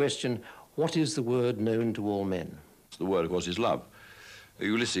 to the question, what is the word known to all men? The word, of course, is love.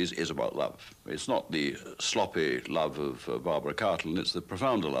 Ulysses is about love. It's not the sloppy love of Barbara Cartland, it's the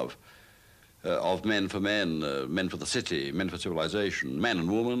profounder love of men for men, men for the city, men for civilization, man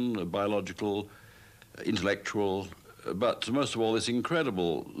and woman, biological, intellectual, but most of all this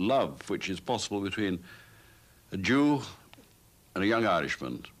incredible love which is possible between a Jew and a young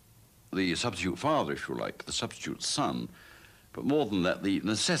Irishman, the substitute father, if you like, the substitute son, but more than that, the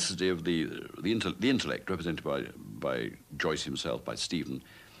necessity of the intellect represented by Joyce himself, by Stephen,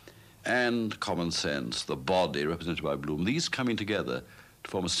 and common sense, the body represented by Bloom, these coming together to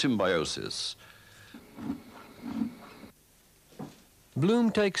form a symbiosis.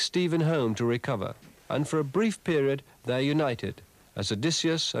 Bloom takes Stephen home to recover, and for a brief period they're united, as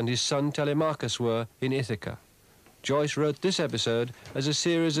Odysseus and his son Telemachus were in Ithaca. Joyce wrote this episode as a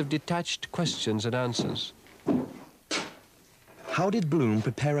series of detached questions and answers. How did Bloom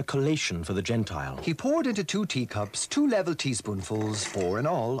prepare a collation for the Gentile? He poured into 2 teacups 2 level teaspoonfuls, 4 in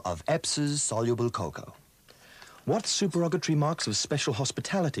all, of Eps's soluble cocoa. What supererogatory marks of special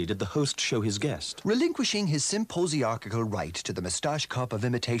hospitality did the host show his guest? Relinquishing his symposiarchical right to the moustache cup of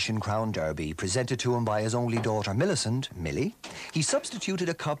imitation Crown Derby presented to him by his only daughter Millicent, Millie, he substituted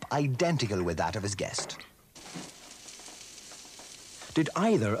a cup identical with that of his guest. Did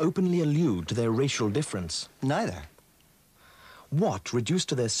either openly allude to their racial difference? Neither. What, reduced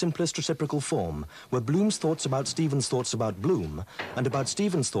to their simplest reciprocal form, were Bloom's thoughts about Stephen's thoughts about Bloom, and about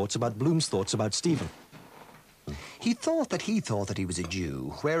Stephen's thoughts about Bloom's thoughts about Stephen? He thought that he was a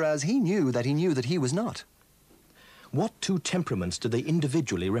Jew, whereas he knew that he was not. What 2 temperaments did they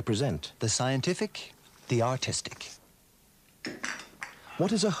individually represent? The scientific, the artistic.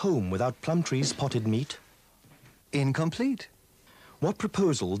 What is a home without Plumtree's potted meat? Incomplete. What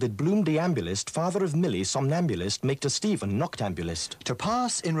proposal did Bloom deambulist, father of Millie, somnambulist, make to Stephen, noctambulist? To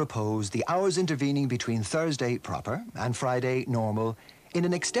pass in repose the hours intervening between Thursday proper and Friday normal in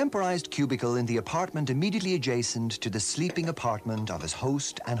an extemporized cubicle in the apartment immediately adjacent to the sleeping apartment of his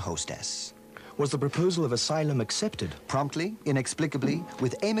host and hostess. Was the proposal of asylum accepted? Promptly, inexplicably,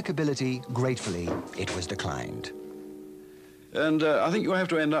 with amicability, gratefully, it was declined. And I think you have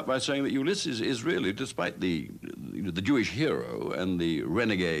to end up by saying that Ulysses is really, despite the Jewish hero and the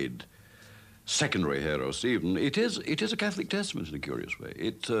renegade secondary hero, Stephen, it is a Catholic testament in a curious way.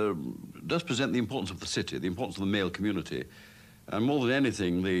 It does present the importance of the city, the importance of the male community, and more than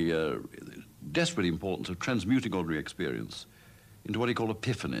anything, the desperate importance of transmuting ordinary experience into what he called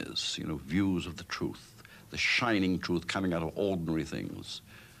epiphanies, views of the truth, the shining truth coming out of ordinary things.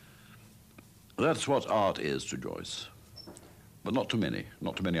 That's what art is to Joyce. But not to many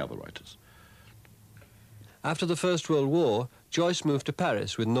other writers. After the First World War, Joyce moved to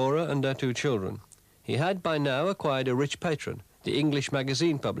Paris with Nora and their 2 children. He had by now acquired a rich patron, the English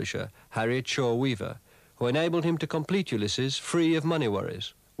magazine publisher, Harriet Shaw Weaver, who enabled him to complete Ulysses free of money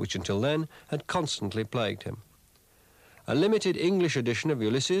worries, which until then had constantly plagued him. A limited English edition of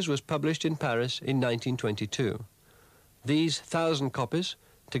Ulysses was published in Paris in 1922. These 1,000 copies,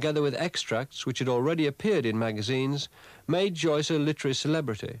 together with extracts which had already appeared in magazines, made Joyce a literary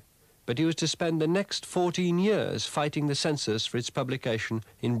celebrity, but he was to spend the next 14 years fighting the censors for its publication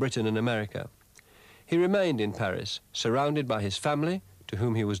in Britain and America. He remained in Paris, surrounded by his family, to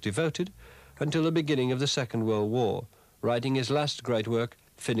whom he was devoted, until the beginning of the Second World War, writing his last great work,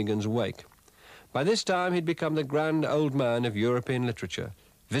 Finnegan's Wake. By this time he'd become the grand old man of European literature,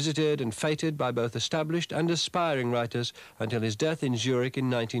 visited and feted by both established and aspiring writers until his death in Zurich in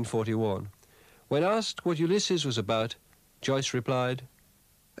 1941. When asked what Ulysses was about, Joyce replied,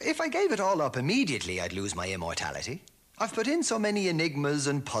 If I gave it all up immediately, I'd lose my immortality. I've put in so many enigmas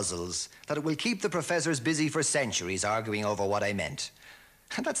and puzzles that it will keep the professors busy for centuries arguing over what I meant.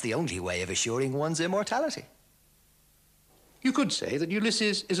 And that's the only way of assuring one's immortality. You could say that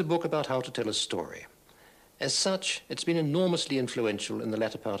Ulysses is a book about how to tell a story. As such, it's been enormously influential in the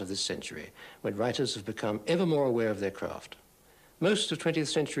latter part of this century, when writers have become ever more aware of their craft. Most of 20th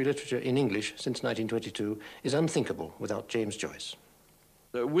century literature in English since 1922 is unthinkable without James Joyce.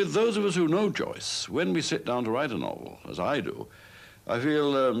 With those of us who know Joyce, when we sit down to write a novel, as I do, I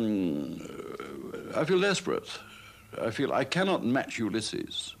feel desperate. I feel I cannot match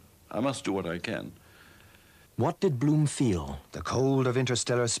Ulysses. I must do what I can. What did Bloom feel? The cold of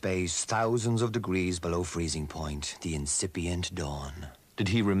interstellar space, thousands of degrees below freezing point, the incipient dawn. Did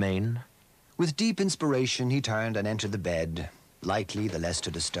he remain? With deep inspiration, he turned and entered the bed, lightly the less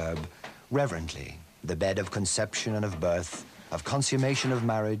to disturb, reverently, the bed of conception and of birth, of consummation of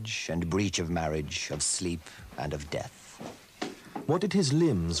marriage and breach of marriage, of sleep and of death. What did his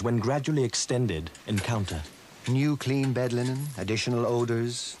limbs, when gradually extended, encounter? New clean bed linen, additional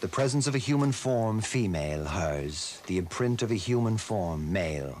odors, the presence of a human form, female, hers, the imprint of a human form,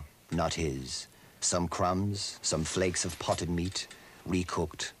 male, not his. Some crumbs, some flakes of potted meat,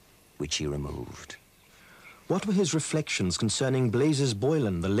 recooked, which he removed. What were his reflections concerning Blazes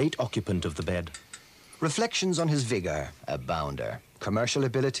Boylan, the late occupant of the bed? Reflections on his vigor, a bounder. Commercial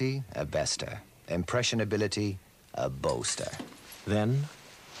ability, a bester. Impressionability, a boaster. Then?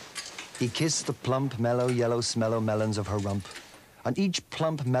 He kissed the plump, mellow, yellow smellow melons of her rump, on each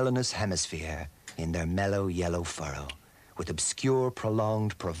plump melanous hemisphere, in their mellow yellow furrow, with obscure,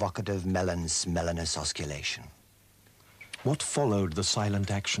 prolonged, provocative melons melanous osculation. What followed the silent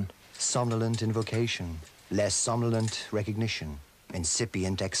action? Somnolent invocation, less somnolent recognition,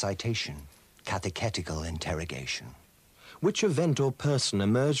 incipient excitation, catechetical interrogation. Which event or person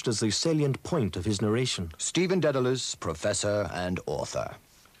emerged as the salient point of his narration? Stephen Dedalus, professor and author.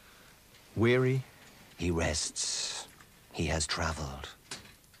 Weary? He rests. He has traveled.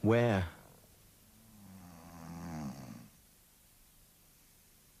 Where?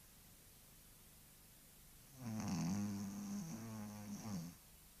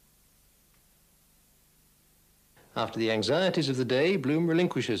 After the anxieties of the day, Bloom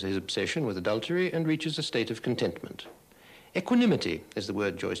relinquishes his obsession with adultery and reaches a state of contentment. Equanimity is the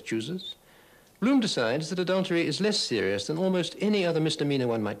word Joyce chooses. Bloom decides that adultery is less serious than almost any other misdemeanor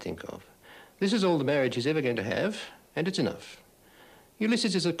one might think of. This is all the marriage he's ever going to have, and it's enough.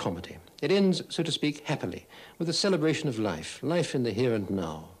 Ulysses is a comedy. It ends, so to speak, happily, with a celebration of life, life in the here and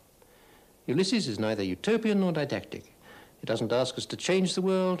now. Ulysses is neither utopian nor didactic. It doesn't ask us to change the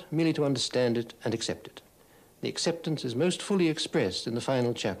world, merely to understand it and accept it. The acceptance is most fully expressed in the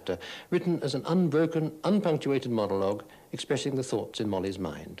final chapter, written as an unbroken, unpunctuated monologue expressing the thoughts in Molly's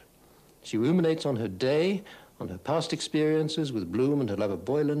mind. She ruminates on her day, on her past experiences with Bloom and her lover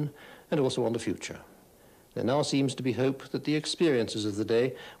Boylan, and also on the future. There now seems to be hope that the experiences of the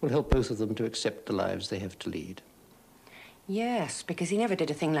day will help both of them to accept the lives they have to lead. Yes, because he never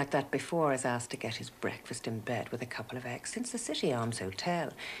did a thing like that before, as asked to get his breakfast in bed with a couple of eggs since the City Arms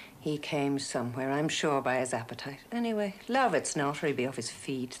Hotel. He came somewhere, I'm sure, by his appetite. Anyway, love it's not, or he'd be off his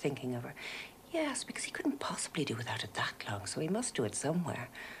feed thinking of her. Yes, because he couldn't possibly do without it that long, so he must do it somewhere.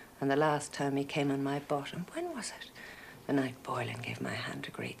 And the last time he came on my bottom, when was it? The night Boylan gave my hand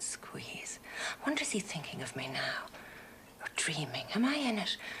a great squeeze. I wonder, is he thinking of me now? Or dreaming? Am I in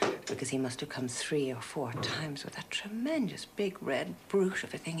it? Because he must have come 3 or 4 times with that tremendous big red brute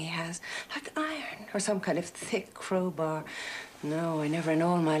of a thing he has, like iron, or some kind of thick crowbar. No, I never in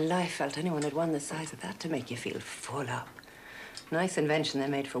all my life felt anyone had one the size of that to make you feel full up. Nice invention they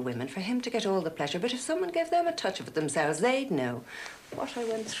made for women, for him to get all the pleasure, but if someone gave them a touch of it themselves, they'd know what I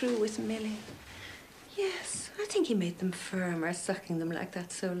went through with Millie. Yes, I think he made them firmer, sucking them like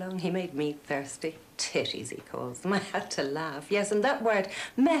that so long. He made me thirsty. Titties, he calls them. I had to laugh. Yes, and that word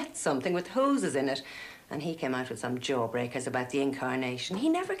meant something with hoses in it. And he came out with some jawbreakers about the incarnation. He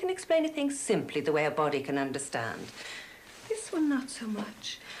never can explain a thing simply the way a body can understand. This one, not so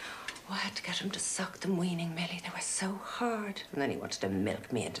much. Oh, I had to get him to suck them, weaning Millie. They were so hard. And then he wanted to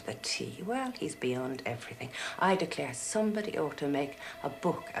milk me into the tea. Well, he's beyond everything. I declare somebody ought to make a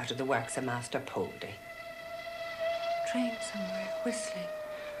book out of the works of Master Poldy. Train somewhere, whistling.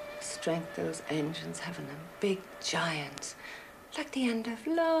 The strength those engines have in them. Big giants. Like the end of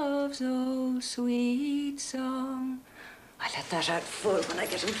Love's Oh Sweet Song. I let that out full when I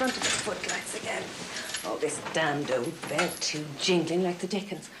get in front of the footlights again. Oh, this damned old bed too, jingling like the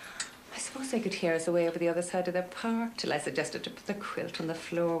Dickens. I suppose they could hear us away over the other side of their park till I suggested to put the quilt on the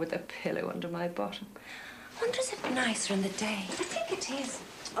floor with a pillow under my bottom. I wonder, is it nicer in the day? I think it is.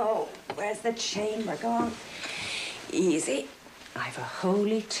 Oh, where's the chamber gone? Easy. I've a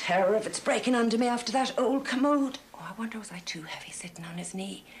holy terror of its breaking under me after that old commode. Oh, I wonder, was I too heavy sitting on his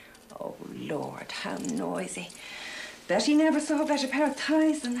knee? Oh, Lord, how noisy. Bet he never saw a better pair of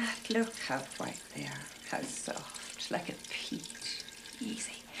thighs than that. Look how white they are, how soft, like a peach.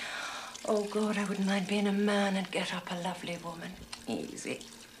 Easy. Oh, God, I wouldn't mind being a man and get up a lovely woman. Easy,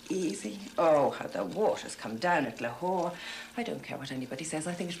 easy. Oh, how the water's come down at Lahore. I don't care what anybody says.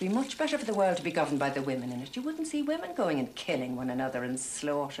 I think it would be much better for the world to be governed by the women in it. You wouldn't see women going and killing one another and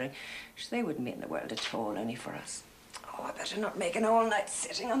slaughtering. They wouldn't be in the world at all, only for us. Oh, I better not make an all-night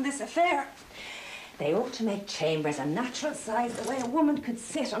sitting on this affair. They ought to make chambers a natural size, the way a woman could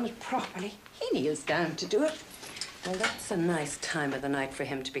sit on it properly. He kneels down to do it. Well, that's a nice time of the night for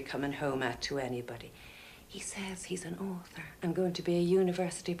him to be coming home at to anybody. He says he's an author and going to be a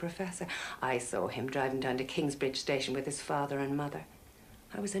university professor. I saw him driving down to Kingsbridge Station with his father and mother.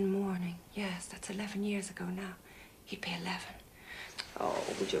 I was in mourning. Yes, that's 11 years ago now. He'd be 11. Oh,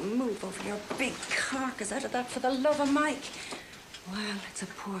 would you move over your big carcass out of that for the love of Mike? Well, it's a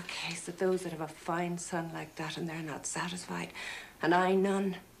poor case that those that have a fine son like that and they're not satisfied. And I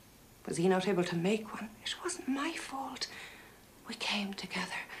none. Was he not able to make one? It wasn't my fault. We came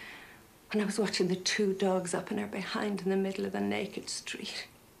together. And I was watching the two dogs up in her behind in the middle of the naked street.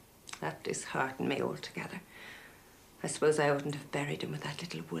 That disheartened me altogether. I suppose I oughtn't have buried him with that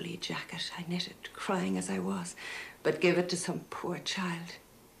little woolly jacket I knitted, crying as I was, but give it to some poor child.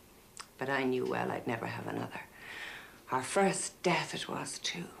 But I knew well I'd never have another. Our first death it was,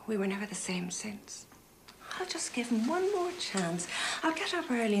 too. We were never the same since. I'll just give him one more chance. I'll get up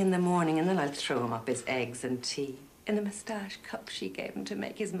early in the morning and then I'll throw him up his eggs and tea in the moustache cup she gave him to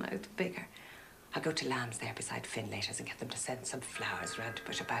make his mouth bigger. I'll go to Lamb's there beside Finlayter's and get them to send some flowers round to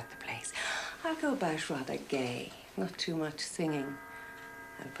put about the place. I'll go about rather gay, not too much singing.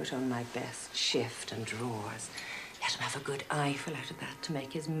 I'll put on my best shift and drawers. Let him have a good eyeful out of that to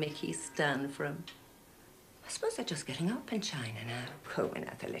make his Mickey stand for him. I suppose they're just getting up in China now, combing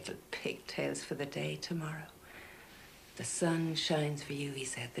out their little pigtails for the day tomorrow. The sun shines for you, he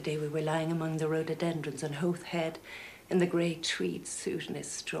said, the day we were lying among the rhododendrons on Hoath Head in the grey tweed suit and his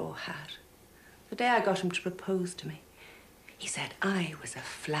straw hat. The day I got him to propose to me. He said I was a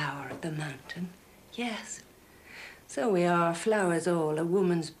flower of the mountain. Yes. So we are, flowers all, a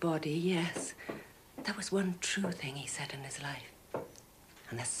woman's body, yes. That was one true thing he said in his life.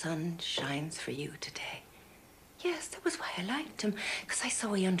 And the sun shines for you today. Yes, that was why I liked him, because I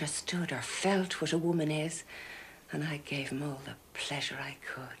saw he understood or felt what a woman is. And I gave him all the pleasure I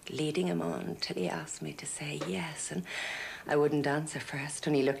could, leading him on till he asked me to say yes. And I wouldn't answer first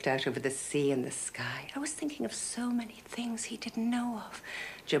when he looked out over the sea and the sky. I was thinking of so many things he didn't know of.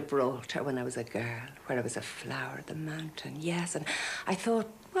 Gibraltar when I was a girl, where I was a flower of the mountain, yes. And I thought,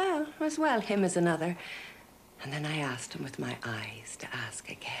 well, as well him as another. And then I asked him with my eyes to ask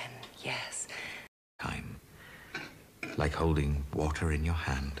again, yes. Time. Like holding water in your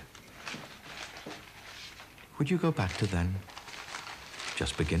hand. Would you go back to then?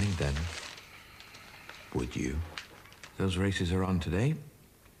 Just beginning then? Would you? Those races are on today.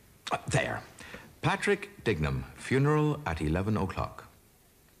 There. Patrick Dignam, funeral at 11 o'clock.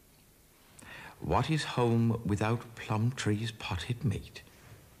 What is home without Plumtree's potted meat?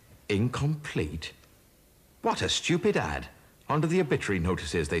 Incomplete? What a stupid ad. Under the obituary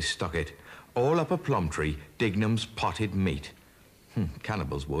notices they stuck it. All up a Plumtree, Dignam's potted meat.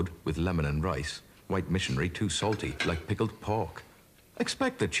 Cannibals would, with lemon and rice. White missionary too salty, like pickled pork.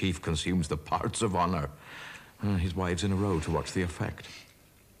 Expect the chief consumes the parts of honour. His wives in a row to watch the effect.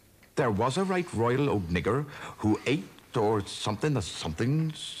 There was a right royal old nigger who ate or something the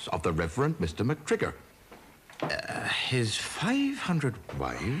somethings of the Reverend Mr. McTrigger. His 500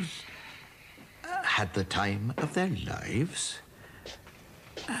 wives had the time of their lives.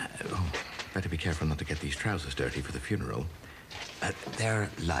 Better be careful not to get these trousers dirty for the funeral. Their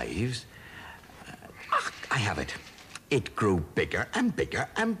lives... I have it. It grew bigger and bigger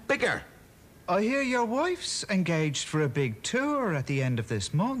and bigger. I hear your wife's engaged for a big tour at the end of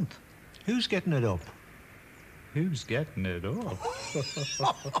this month. Who's getting it up? Who's getting it up?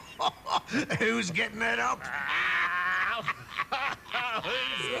 Who's getting it up?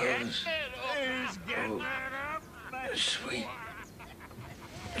 Who's getting it up? Sweet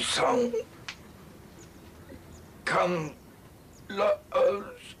song. Come, us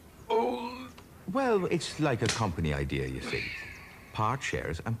old. Well, it's like a company idea, you see. Part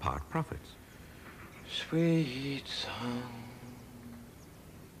shares and part profits. Sweet song.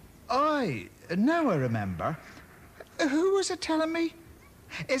 Now I remember. Who was it telling me?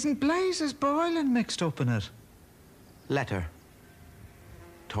 Isn't Blazes Boylan mixed up in it? Letter.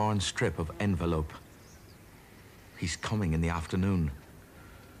 Torn strip of envelope. He's coming in the afternoon.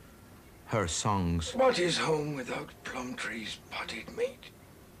 Her songs. What is home without Plumtree's potted meat?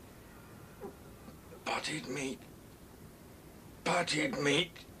 Potted meat. Potted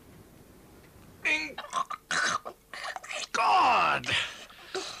meat. God!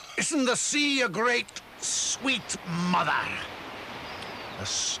 Isn't the sea a great, sweet mother? The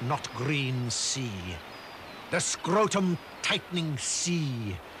snot-green sea. The scrotum-tightening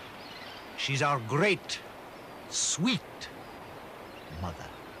sea. She's our great, sweet mother.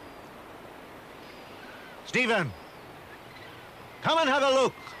 Stephen, come and have a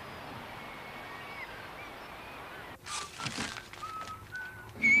look.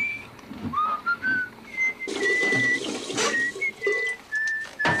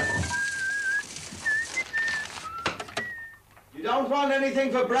 You don't want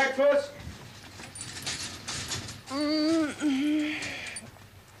anything for breakfast?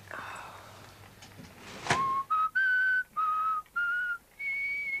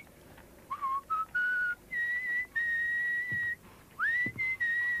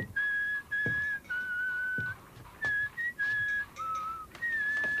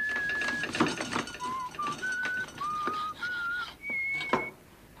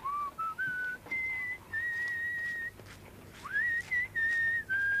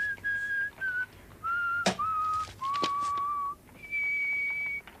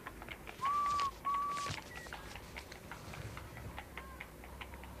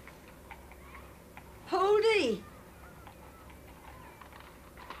 Holdy!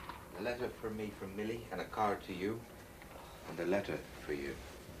 A letter from me from Millie, and a card to you, and a letter for you.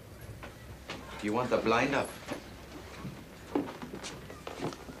 Do you want the blind up?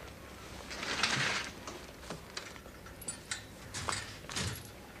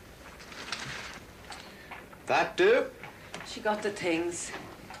 That do? She got the things.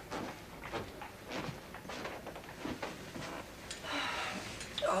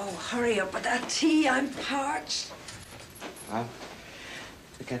 Oh, hurry up with that tea. I'm parched. Well,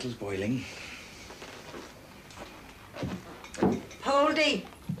 the kettle's boiling. Holdy!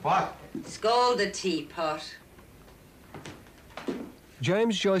 What? Scald the teapot.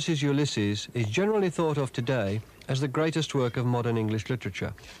 James Joyce's Ulysses is generally thought of today as the greatest work of modern English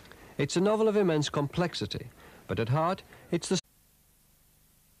literature. It's a novel of immense complexity, but at heart, it's the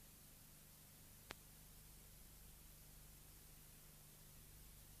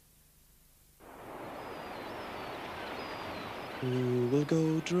Who will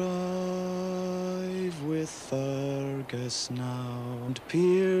go drive with Fergus now and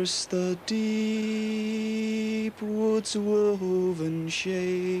pierce the deep wood's woven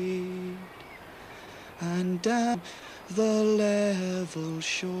shade and down the level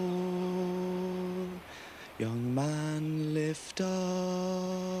shore? Young man, lift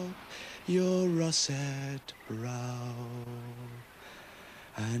up your russet brow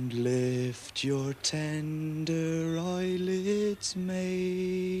and lift your tender eyelids,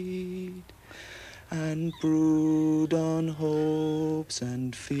 maid, and brood on hopes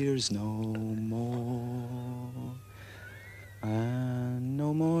and fears no more, and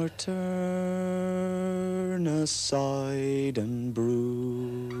no more turn aside and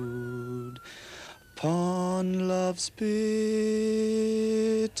brood upon love's bitter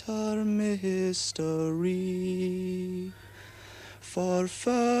mystery. For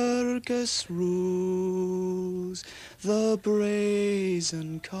Fergus rules the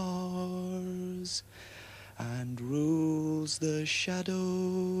brazen cars and rules the shadows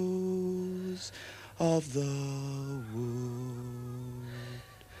of the wood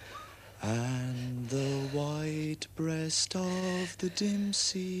and the white breast of the dim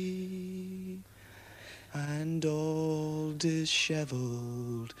sea and all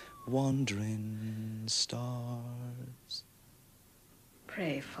dishevelled wandering stars.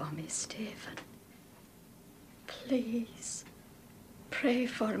 Pray for me, Stephen. Please, pray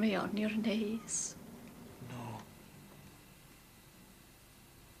for me on your knees. No.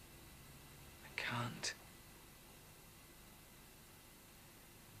 I can't.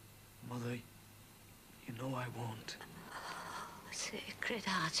 Mother, you know I won't. Sacred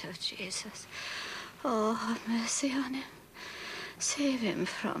heart of Jesus. Oh, have mercy on him. Save him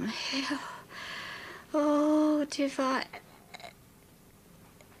from hell. Oh, divine.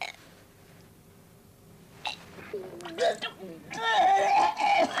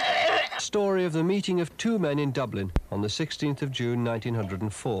 Story of the meeting of two men in Dublin on the 16th of June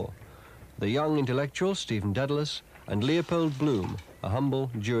 1904. The young intellectual Stephen Dedalus and Leopold Bloom, a humble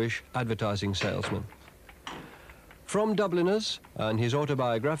Jewish advertising salesman. From Dubliners and his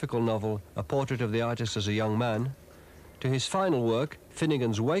autobiographical novel A Portrait of the Artist as a Young Man, to his final work,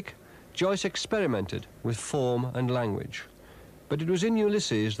 Finnegan's Wake, Joyce experimented with form and language. But it was in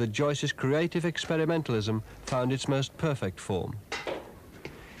Ulysses that Joyce's creative experimentalism found its most perfect form.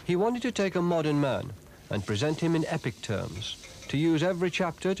 He wanted to take a modern man and present him in epic terms, to use every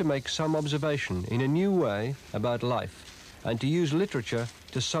chapter to make some observation in a new way about life, and to use literature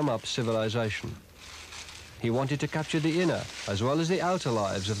to sum up civilization. He wanted to capture the inner as well as the outer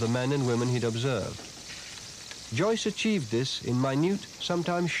lives of the men and women he'd observed. Joyce achieved this in minute,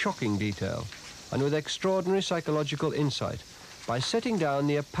 sometimes shocking detail, and with extraordinary psychological insight, by setting down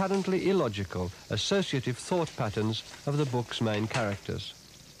the apparently illogical associative thought patterns of the book's main characters.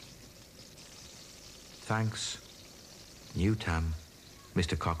 Thanks, New Tam,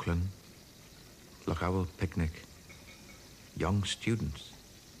 Mr. Coughlin, Loch Owl Picnic, young students,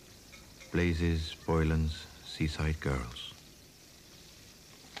 Blazes, Boylan's, Seaside Girls.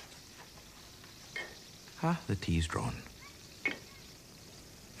 Ah, the tea's drawn.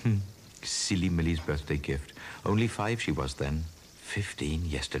 Silly Millie's birthday gift. Only 5 she was then. 15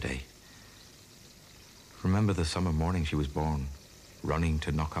 yesterday. Remember the summer morning she was born, running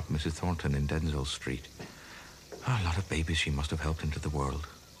to knock up Mrs. Thornton in Denzell Street. A lot of babies she must have helped into the world.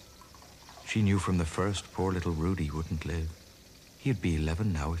 She knew from the first poor little Rudy wouldn't live. He'd be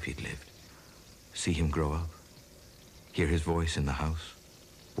 11 now if he'd lived. See him grow up. Hear his voice in the house,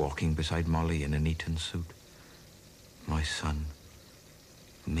 walking beside Molly in an Eton suit. My son.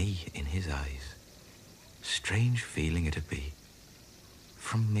 Me in his eyes. Strange feeling it'd be.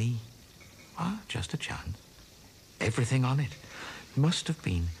 From me. Ah, just a chance. Everything on it. Must have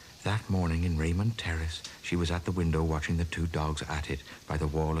been that morning in Raymond Terrace. She was at the window watching the 2 dogs at it by the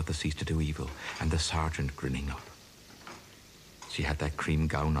wall of the Cease to Do Evil, and the sergeant grinning up. She had that cream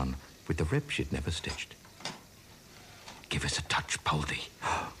gown on with the rib she'd never stitched. Give us a touch, Poldy.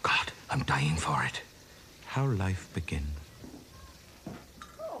 Oh, God, I'm dying for it. How life begins.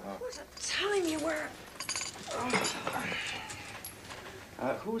 Oh, what a time you were.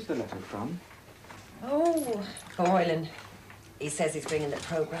 Who's the letter from? Oh, Boylan. He says he's bringing the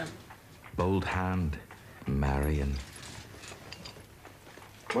programme. Bold hand, Marion.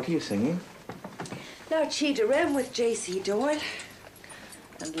 What are you singing? Now cheat around with J.C. Doyle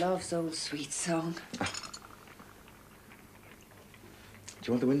and Love's Old Sweet Song. Do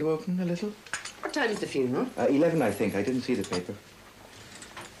you want the window open a little? What time's the funeral? 11, I think. I didn't see the paper.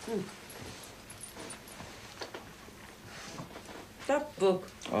 That book.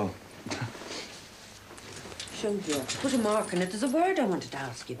 Oh. Show dear. Put a mark in it. There's a word I wanted to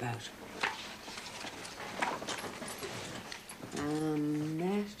ask you about.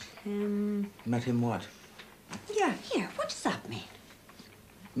 Met him... Met him what? Yeah, here. What does that mean?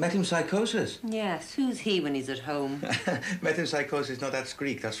 Metempsychosis. Yes, who's he when he's at home? Metempsychosis, no, that's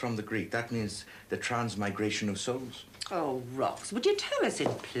Greek. That's from the Greek. That means the transmigration of souls. Oh, Rox, would you tell us in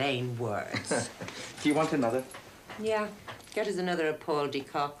plain words? Do you want another? Yeah, get us another of Paul D.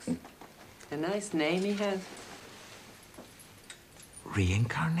 Cox. A nice name he has.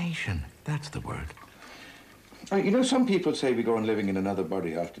 Reincarnation, that's the word. You know, some people say we go on living in another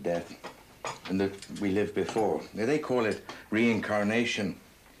body after death, and that we lived before. Now, they call it reincarnation.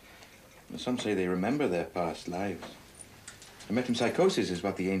 And some say they remember their past lives. And metempsychosis is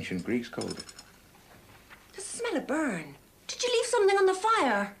what the ancient Greeks called it. Does it smell of burn? Did you leave something on the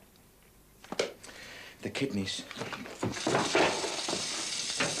fire? The kidneys.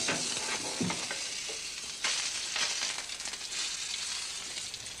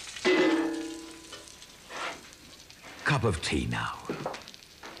 Cup of tea now.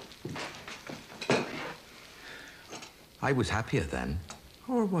 I was happier then,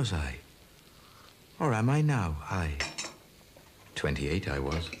 or was I? Or am I now? I. 28 I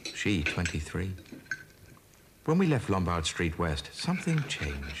was, she 23. When we left Lombard Street West, something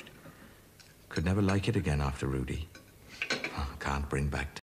changed. Could never like it again after Rudy. Oh, can't bring back